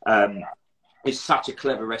 It's such a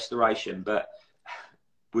clever restoration, but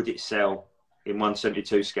would it sell? in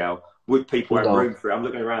 172 scale. Would people have room for it? I'm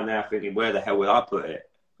looking around now thinking, where the hell would I put it?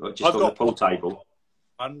 Like, just on the pool table.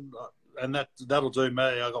 And that'll do me.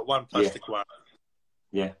 I got one plastic one.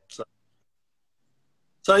 Yeah.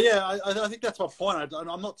 So yeah, I think that's my point.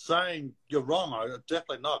 I'm not saying you're wrong. I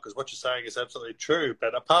definitely not, because what you're saying is absolutely true.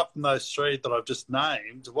 But apart from those three that I've just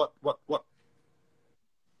named, what?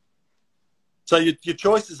 So your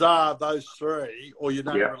choices are those three, or you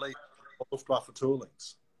don't release Luftwaffe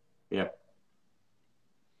toolings. Yeah.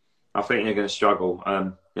 I think they're going to struggle.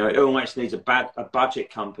 It almost needs a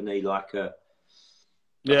budget company like an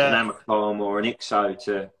Amacom or an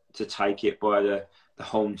IXO to take it by the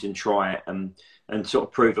horns and try it and sort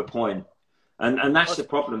of prove a point. And that's the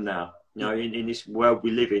problem now. In this world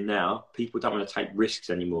we live in now, people don't want to take risks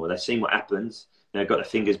anymore. They've seen what happens. They got their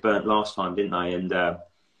fingers burnt last time, didn't they? And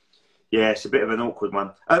it's a bit of an awkward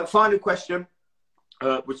one. Final question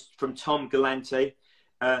was from Tom Galante.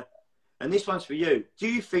 And this one's for you. Do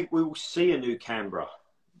you think we will see a new Canberra?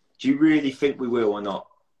 Do you really think we will or not?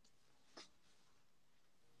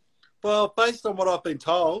 Well, based on what I've been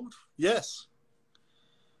told, yes.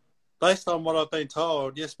 Based on what I've been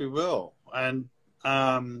told, yes, we will. And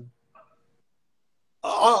I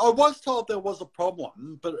was told there was a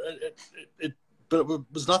problem, but it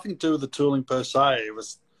was nothing to do with the tooling per se. It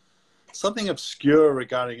was something obscure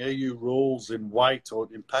regarding EU rules in weight or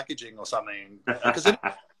in packaging or something.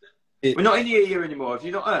 We're not in the EU anymore. Have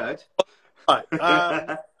you not heard? Right.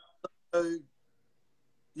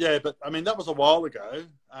 Yeah, but I mean that was a while ago.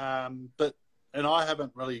 And I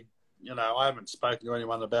haven't really, I haven't spoken to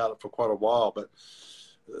anyone about it for quite a while. But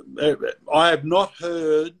I have not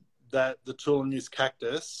heard that the tooling is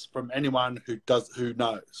cactus from anyone who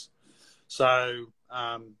knows. So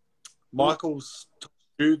Michael's told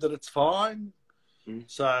you that it's fine.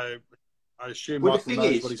 So I assume. Well, Michael the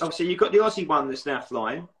thing is, knows obviously, you've got the Aussie one that's now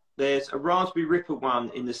flying. There's a Raspberry Ripple one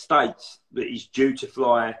in the States that is due to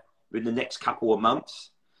fly in the next couple of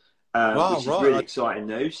months, which is really exciting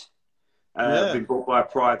news. Been bought by a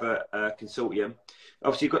private consortium.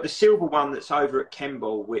 Obviously, you've got the silver one that's over at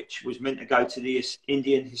Kemble, which was meant to go to the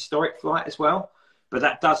Indian historic flight as well. But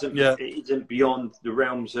that it isn't beyond the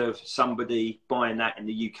realms of somebody buying that in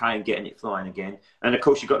the UK and getting it flying again. And of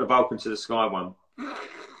course, you've got the Vulcan to the Sky one,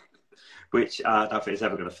 which I don't think it's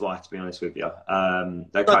ever going to fly, to be honest with you.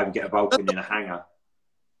 They can't even get a Vulcan in a hangar.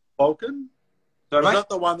 Vulcan? Sorry, was that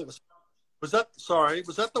the one that was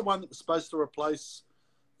that the one that was supposed to replace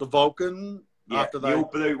the Vulcan? Yeah, the all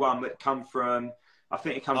blue one that come from, I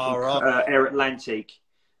think it comes from Air Atlantic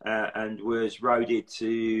and was roaded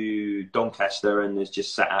to Doncaster and has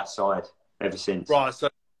just sat outside ever since. Right, so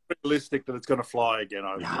it's realistic that it's going to fly again.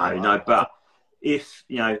 No, but if,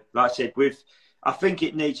 like I said, I think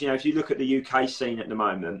it needs, if you look at the UK scene at the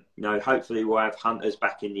moment, hopefully we'll have hunters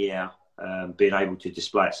back in the air, being able to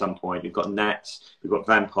display at some point. We've got gnats, we've got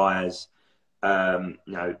vampires,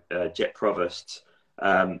 jet provosts.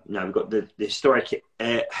 We've got the historic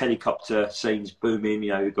helicopter scenes booming.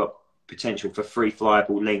 We've got potential for free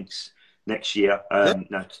flyable links next year. Have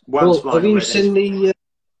you seen the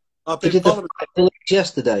links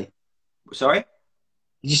yesterday? Sorry?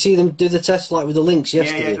 Did you see them do the test flight with the links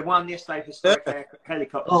yesterday? Yeah, the one yesterday, historic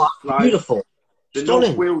helicopter. Oh, beautiful. The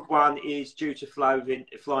North-wheeled one is due to fly within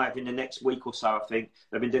the next week or so, I think.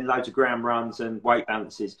 They've been doing loads of ground runs and weight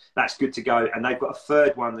balances. That's good to go. And they've got a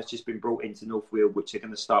third one that's just been brought into North-wheeled, which they're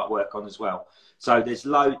going to start work on as well. So there's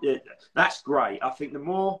that's great. I think the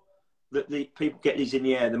more that the people get these in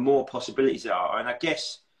the air, the more possibilities there are. And I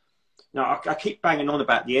guess, I keep banging on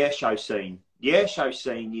about the airshow scene. The airshow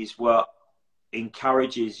scene is what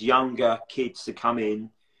encourages younger kids to come in,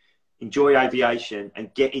 enjoy aviation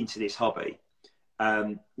and get into this hobby.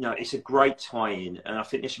 It's a great tie-in, and I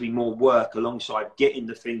think there should be more work alongside getting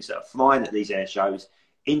the things that are flying at these air shows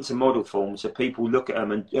into model form so people look at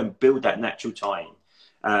them and build that natural tie-in.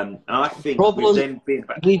 And I think with them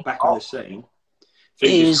being back on the scene,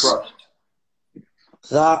 fingers crossed.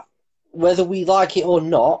 That whether we like it or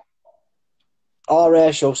not, our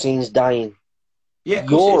air show scene's dying. Yeah,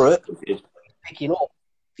 Europe is picking up.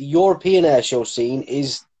 The European air show scene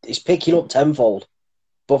is picking up tenfold.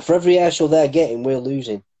 But for every air show they're getting, we're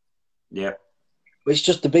losing. Yeah. It's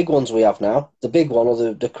just the big ones we have now. The big one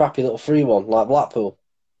or the crappy little free one, like Blackpool.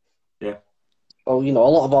 Yeah. Oh, a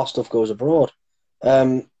lot of our stuff goes abroad.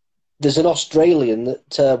 There's an Australian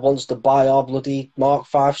that wants to buy our bloody Mark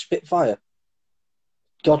V Spitfire.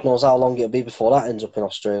 God knows how long it'll be before that ends up in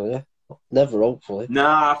Australia. Never, hopefully. No,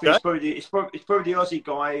 I think it's probably the Aussie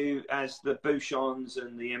guy who has the Bouchons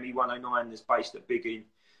and the ME-109 that's based at Biggin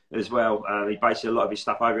as well. He bases a lot of his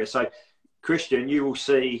stuff over here. So, Christian, you will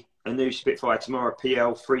see a new Spitfire tomorrow,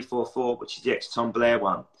 PL 344, which is the ex-Tom Blair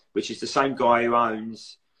one, which is the same guy who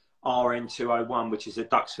owns RN201, which is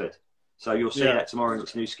at Duxford. So you'll see that tomorrow in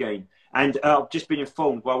its new scheme. And I've just been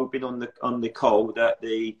informed while we've been on the call that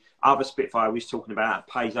the other Spitfire we was talking about,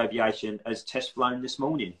 Pays Aviation, has test flown this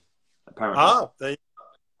morning, apparently.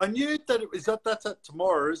 I knew that that's at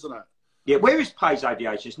tomorrow, isn't it? Yeah, where is Pays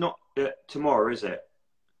Aviation? It's not tomorrow, is it?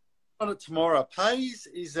 Not at tomorrow. Pays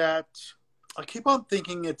is at... I keep on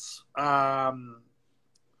thinking it's... Yeah,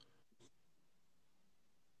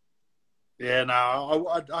 no,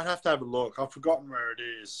 I'd have to have a look. I've forgotten where it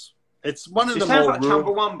is. It's one of the more... It sounds like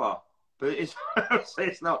Chumbawamba, but it's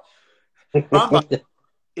not.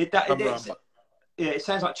 It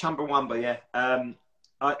sounds like Chumbawamba, yeah.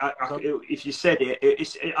 If you said it,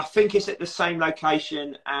 I think it's at the same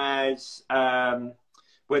location as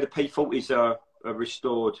where the P40s are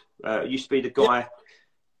restored. It used to be the guy...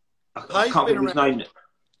 I can't remember his name.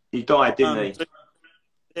 He died, didn't he?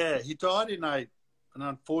 Yeah, he died in an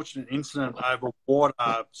unfortunate incident over water,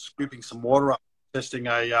 scooping some water up, testing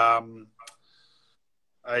a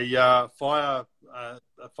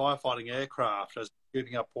firefighting aircraft as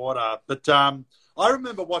scooping up water. But I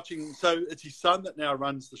remember watching. So it's his son that now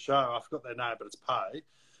runs the show. I forgot their name, but it's Pay,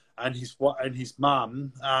 and his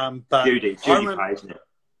mum. Judy Pay, isn't it?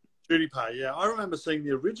 Judy Pay. Yeah, I remember seeing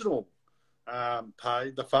the original.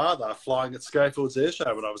 Pay, the father, flying at Schofield's Air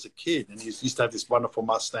Show when I was a kid, and he used to have this wonderful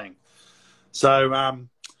Mustang. So,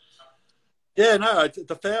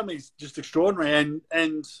 the family's just extraordinary.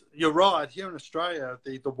 And you're right, here in Australia,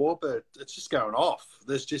 the Warbird, it's just going off.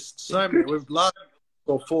 There's just so many. We've last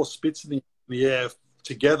 4 Spits in the air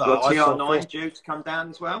together. You've got TR9 due to come down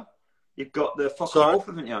as well. You've got the Focke-Wulf,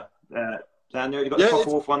 haven't you? Down there, you've got the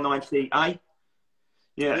Focke-Wulf 190A.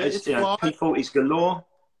 Yeah, it's P40s galore.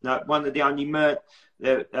 No, one of the only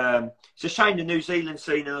it's a shame the New Zealand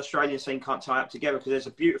scene and Australian scene can't tie up together, because there's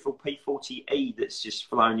a beautiful P40E that's just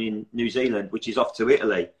flown in New Zealand, which is off to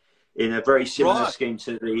Italy in a very similar scheme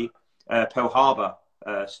to the Pearl Harbor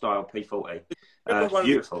style P40. It's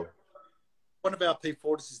beautiful. One of our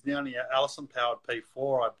P40s is the only Allison-powered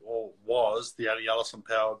P4, or was the only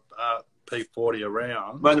Allison-powered P40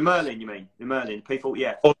 around. Well, the Merlin, you mean? The Merlin, P40,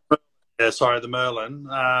 yeah. Yeah, sorry, the Merlin.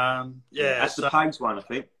 That's the Pays one, I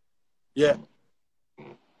think. Yeah.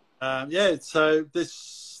 So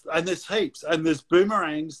there's heaps. And there's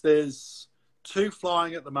boomerangs. There's 2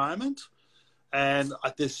 flying at the moment. And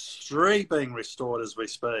there's 3 being restored as we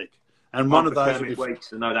speak. And one of those will be...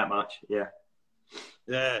 weeks, I know that much, yeah.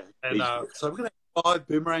 Yeah. And so we're going to have 5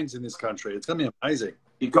 boomerangs in this country. It's going to be amazing.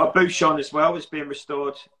 You've got Bouchon as well. It's being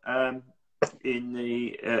restored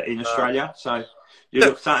in Australia. So...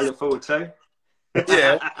 something to look forward to.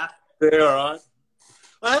 Yeah, all right.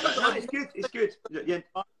 It's good. Yeah.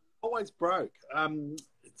 I always broke.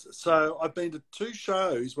 So I've been to 2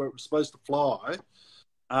 shows where it was supposed to fly,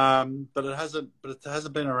 but it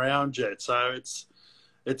hasn't been around yet. So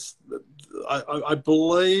I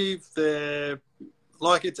believe they're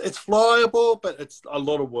like it's flyable, but it's a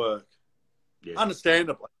lot of work. Yeah.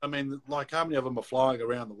 Understandably, I mean, like how many of them are flying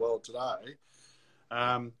around the world today?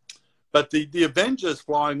 But the Avenger's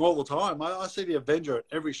flying all the time. I see the Avenger at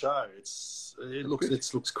every show. It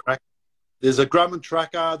looks crack. There's a Grumman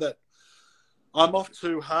tracker that I'm off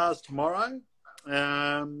to Haas tomorrow,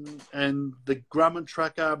 and the Grumman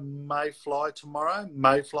tracker may fly tomorrow.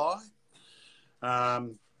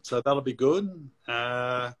 So that'll be good.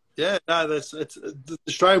 The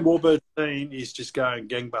Australian Warbird scene is just going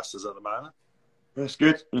gangbusters at the moment. That's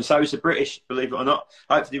good, and so is the British. Believe it or not,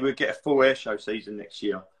 hopefully we'll get a full air show season next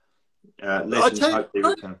year.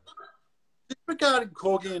 Regarding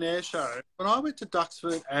Corgi and air show, when I went to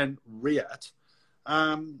Duxford and Riat,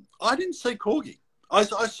 I didn't see Corgi. I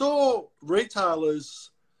saw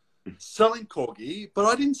retailers selling Corgi, but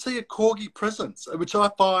I didn't see a Corgi presence, which I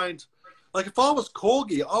find, like, if I was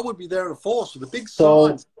Corgi, I would be there in a force with a big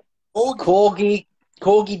signs. Corgi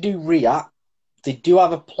do Riat. They do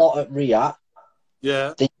have a plot at Riat.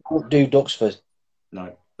 Yeah. They don't do Duxford.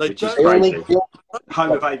 No. Which is crazy.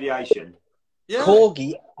 Home of aviation. Yeah.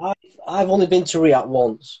 Corgi, I've only been to Riat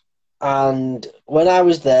once, and when I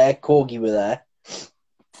was there, Corgi were there,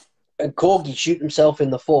 and Corgi shoot himself in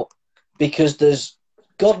the foot because there's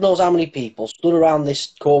God knows how many people stood around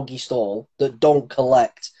this Corgi stall that don't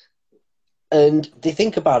collect, and they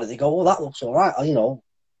think about it, they go, "Oh, that looks all right,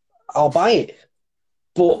 I'll buy it."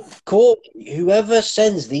 But Corgi, whoever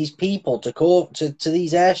sends these people to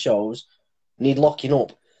these air shows need locking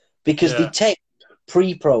up. Because they take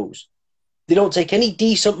pre-pros. They don't take any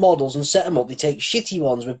decent models and set them up. They take shitty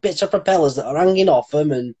ones with bits of propellers that are hanging off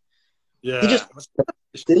them, and they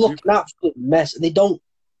look an absolute mess. They don't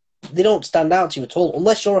they don't stand out to you at all.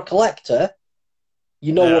 Unless you're a collector,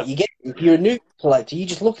 you know what you get. If you're a new collector, you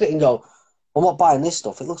just look at it and go, I'm not buying this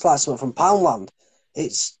stuff. It looks like something from Poundland.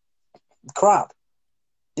 It's crap.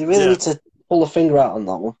 You really need to pull a finger out on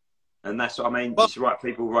that one. And that's what I mean. It's the right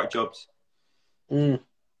people, right jobs. Mm.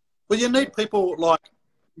 Well, you need people like,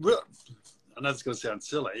 I know it's going to sound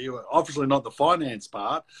silly, obviously not the finance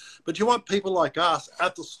part, but you want people like us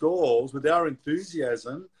at the stalls with our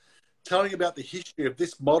enthusiasm telling about the history of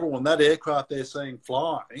this model and that aircraft they're seeing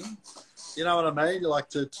flying. You know what I mean? Like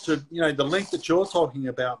to you know, the link that you're talking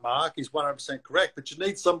about, Mark, is 100% correct, but you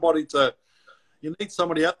need somebody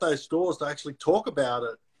at those stores to actually talk about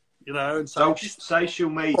it, you know, and say, social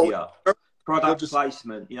media, product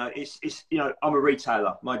placement. You know, it's you know, I'm a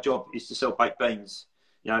retailer. My job is to sell baked beans.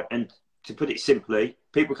 You know, and to put it simply,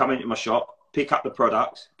 people come into my shop, pick up the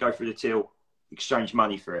product, go through the till, exchange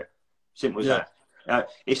money for it. Simple as that.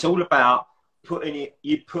 It's all about putting it.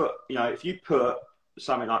 You know, if you put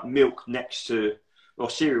something like milk next to,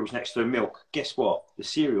 or cereals next to milk, guess what? The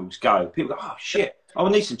cereals go. People go, oh shit, I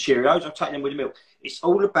need some Cheerios. I'll take them with the milk. It's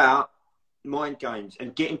all about mind games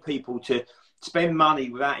and getting people to spend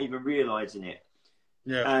money without even realising it.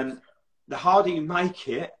 Yeah. And the harder you make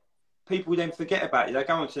it, people then forget about it. They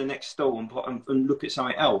go on to the next stall and look at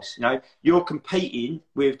something else. You know, you're competing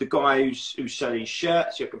with the guy who's selling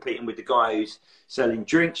shirts. You're competing with the guy who's selling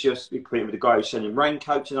drinks. You're competing with the guy who's selling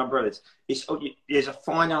raincoats and umbrellas. There's a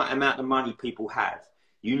finite amount of money people have.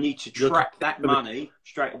 You need to track that money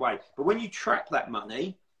straight away. But when you track that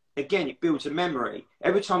money, again, it builds a memory.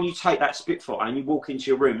 Every time you take that Spitfire and you walk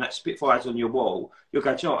into your room, that Spitfire's on your wall, you'll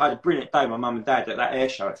go, I had a brilliant day with my mum and dad at that air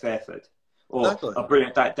show at Fairford. Or a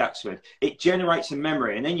brilliant day at Duxford. It generates a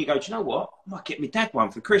memory. And then you go, do you know what? I might get my dad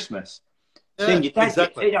one for Christmas. Yeah, then your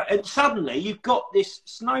dad you know, and suddenly you've got this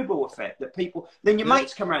snowball effect that people, then your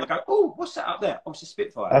mates come around and go, oh, what's that up there? Oh, it's a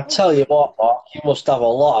Spitfire. I tell you what, Mark, you must have a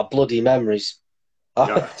lot of bloody memories.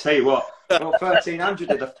 Yeah, I tell you what, well,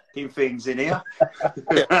 1,300 of the fucking things in here.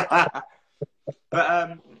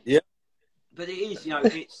 But but it is, you know,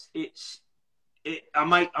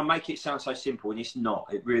 I make it sound so simple, and it's not.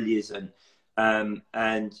 It really isn't. And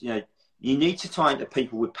you know, you need to find the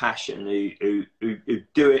people with passion who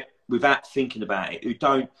do it without thinking about it, who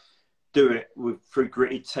don't do it through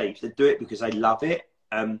gritted teeth. They do it because they love it.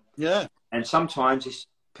 And sometimes it's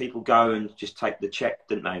people go and just take the check,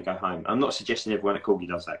 don't they, and go home. I'm not suggesting everyone at Corgi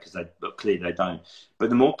does that, because clearly they don't. But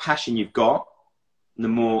the more passion you've got, the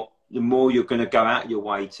more you're going to go out of your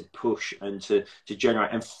way to push and to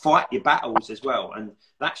generate and fight your battles as well. And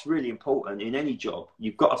that's really important in any job.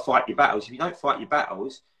 You've got to fight your battles. If you don't fight your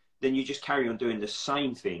battles, then you just carry on doing the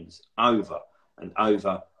same things over and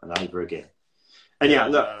over and over again.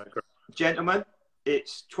 And look, gentlemen,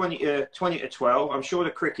 it's 20 to 12. I'm sure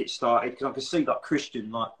the cricket started, because I can see like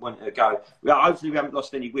Christian wanted to go. Hopefully we haven't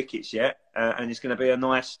lost any wickets yet, and it's going to be a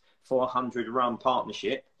nice 400-run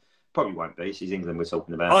partnership. Probably won't be. This is England we're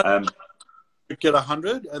talking about. Get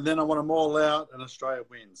 100, and then I want them all out, and Australia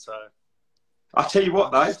wins. So I'll tell you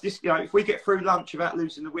what, though, if we get through lunch without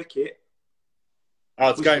losing the wicket,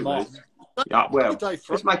 it's game on. Yeah, well,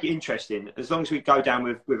 let's make it interesting. As long as we go down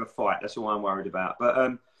with a fight, that's all I'm worried about.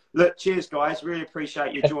 But look, cheers, guys. Really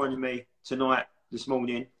appreciate you joining me tonight, this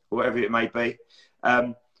morning, or whatever it may be.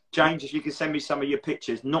 James, if you can send me some of your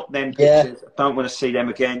pictures, not them pictures. I don't want to see them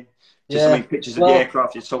again. Just some pictures of the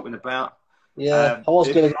aircraft you're talking about. Yeah, I was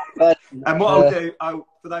going to go to bed. And what I'll do,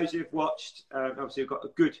 for those who've watched, obviously we've got a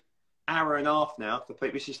good hour and a half now for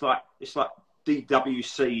people. It's like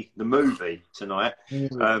DWC the movie tonight.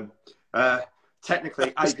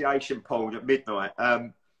 Technically, Aviation polled at midnight.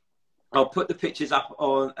 I'll put the pictures up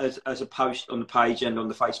on as a post on the page and on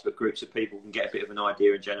the Facebook group, so people can get a bit of an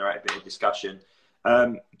idea and generate a bit of discussion.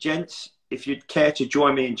 Gents, if you'd care to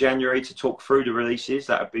join me in January to talk through the releases,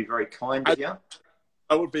 that would be very kind of you.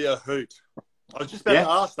 That would be a hoot. I was just about to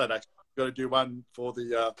ask that, actually. Got to do one for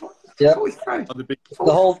the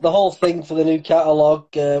the whole thing for the new catalogue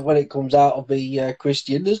when it comes out will be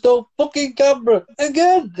Christian. There's no fucking camera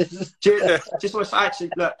again. Just want to say,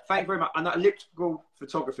 actually, look, thank you very much. I know elliptical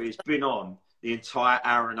photography has been on the entire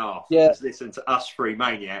hour and a half. Just listen to us three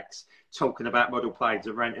maniacs talking about model planes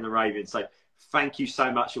and ranting and raving. So thank you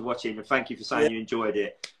so much for watching, and thank you for saying you enjoyed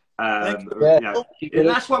it. You know, and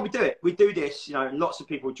that's why we do it. We do this, you know, and lots of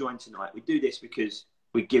people joined tonight. We do this because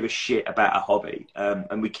we give a shit about a hobby,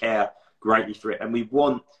 and we care greatly for it. And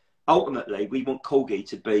ultimately, we want Corgi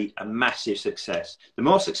to be a massive success. The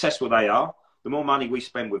more successful they are, the more money we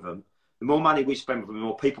spend with them. The more money we spend with them, the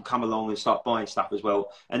more people come along and start buying stuff as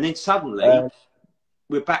well. And then suddenly,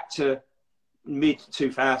 we're back to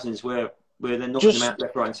mid-2000s where We're then knocking them out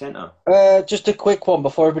left, right, and centre. Just a quick one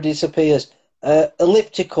before everybody disappears.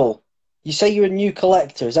 Elliptical. You say you're a new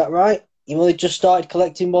collector, is that right? You only just started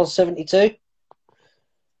collecting 172?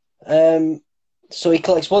 So he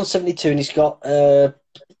collects 172 and he's got The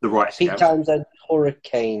right Peak scale. Times and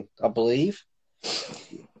Hurricane, I believe.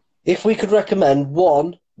 If we could recommend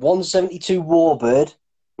one 172 Warbird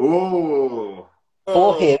for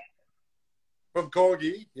him. From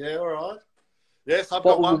Corgi. Yeah, all right. Yes, I've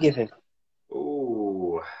What got would one. we give him?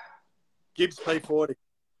 Ooh. Gibbs P40.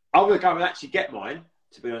 I'm going to go and actually get mine,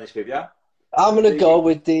 to be honest with you. I'm going to go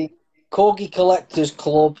with the Corgi Collectors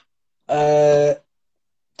Club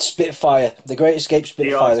Spitfire, the Great Escape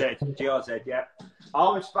Spitfire. GRZ, yeah. I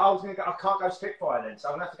was going to go. I can't go Spitfire then, so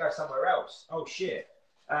I'm going to have to go somewhere else. Oh shit.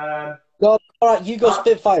 No, all right, you go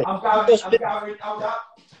Spitfire. I'm going. Hold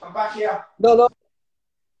up. I'm back here. No.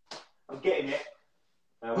 I'm getting it.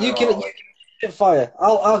 You can Spitfire.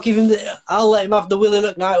 I'll give him I'll let him have the Willie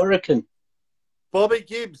McKnight Hurricane. Bobby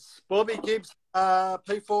Gibbs,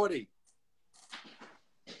 P40.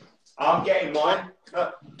 I'm getting mine.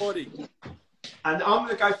 40. And I'm going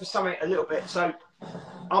to go for something a little bit. So,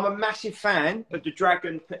 I'm a massive fan of the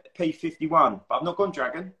Dragon P51, but I've not gone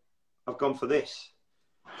Dragon. I've gone for this.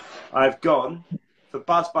 I've gone for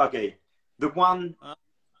Buzz Buggy, the one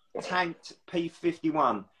tanked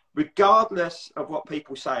P51. Regardless of what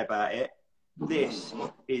people say about it, this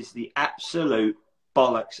is the absolute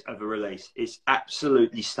bollocks of a release. It's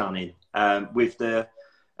absolutely stunning with the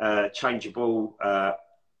changeable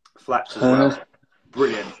flaps as well.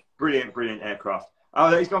 Brilliant aircraft.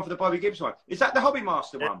 Oh, he's gone for the Bobby Gibbs one. Is that the Hobby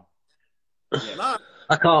Master one? Yeah. No,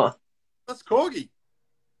 I can't. that's Corgi.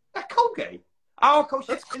 That Corgi? Oh, of course,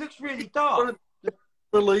 it looks really dark. One of the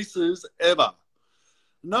releases ever.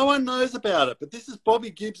 No one knows about it, but this is Bobby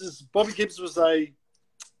Gibbs's. Bobby Gibbs was a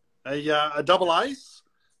double ace.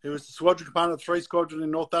 He was the squadron commander of the 3 Squadron in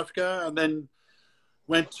North Africa, and then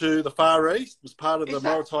went to the Far East. Was part of the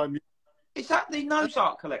maritime. Is that the Nose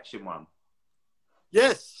Art Collection one?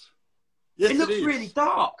 Yes. Yes, it looks is. really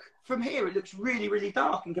dark. From here, it looks really, really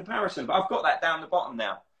dark in comparison. But I've got that down the bottom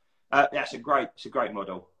now. It's a great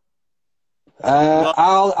model.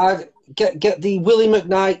 I'll get the Willie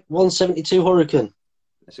McKnight 172 Hurricane.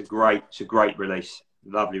 It's a great release.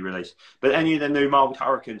 Lovely release. But any of the new mould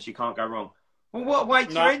Hurricanes, you can't go wrong. Well, what a way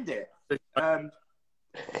to end it.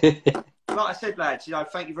 Like I said, lads,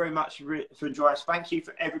 thank you very much for enjoying us. Thank you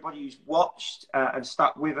for everybody who's watched and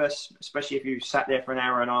stuck with us, especially if you sat there for an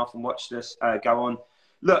hour and a half and watched us go on.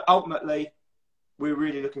 Look, ultimately, we're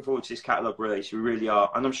really looking forward to this catalogue release. We really are.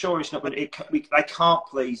 And I'm sure it's not going to... They can't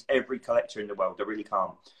please every collector in the world. They really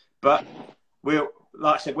can't. But we'll,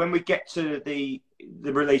 like I said, when we get to the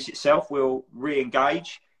release itself, we'll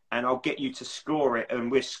re-engage and I'll get you to score it,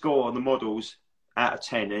 and we'll score the models out of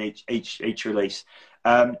 10 in each release.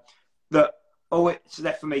 That all it's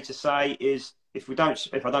left for me to say is if I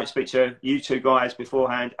don't speak to you two guys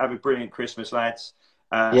beforehand, have a brilliant Christmas, lads.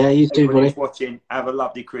 Yeah, you too, buddy. Watching, have a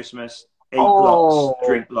lovely Christmas. Eat lots,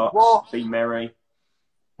 drink lots, be merry.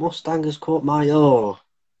 Mustang has caught my oar.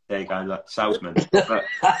 There you go, look, salesman. But...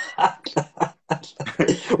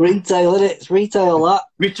 Retail, isn't it? It's retail, that.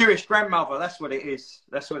 My Jewish grandmother, that's what it is.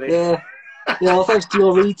 That's what it is. Yeah. Yeah, well, thanks to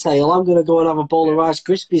your retail, I'm going to go and have a bowl of Rice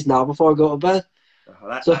Krispies now before I go to bed. Oh,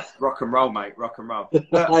 that's rock and roll, mate. Rock and roll.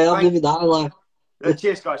 I am living that life.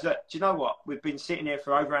 Cheers, guys. Look, do you know what? We've been sitting here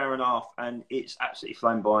for over an hour and a half, and it's absolutely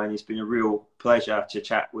flown by, and it's been a real pleasure to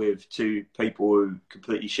chat with two people who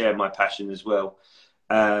completely share my passion as well.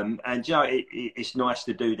 And it's nice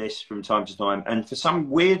to do this from time to time. And for some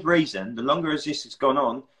weird reason, the longer as this has gone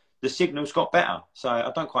on, the signal's got better. So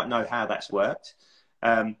I don't quite know how that's worked.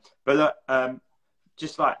 But look, I'd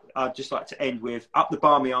just like to end with up the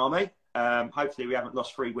Barmy Army. Hopefully we haven't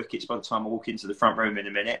lost 3 wickets by the time I walk into the front room in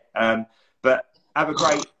a minute. But have a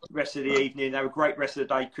great rest of the evening. Have a great rest of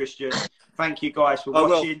the day, Christian. Thank you guys for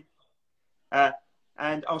watching.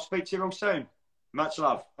 And I'll speak to you all soon. Much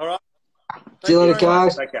love. All right. See you later,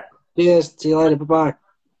 guys. Take care. Cheers. See you later. Bye-bye.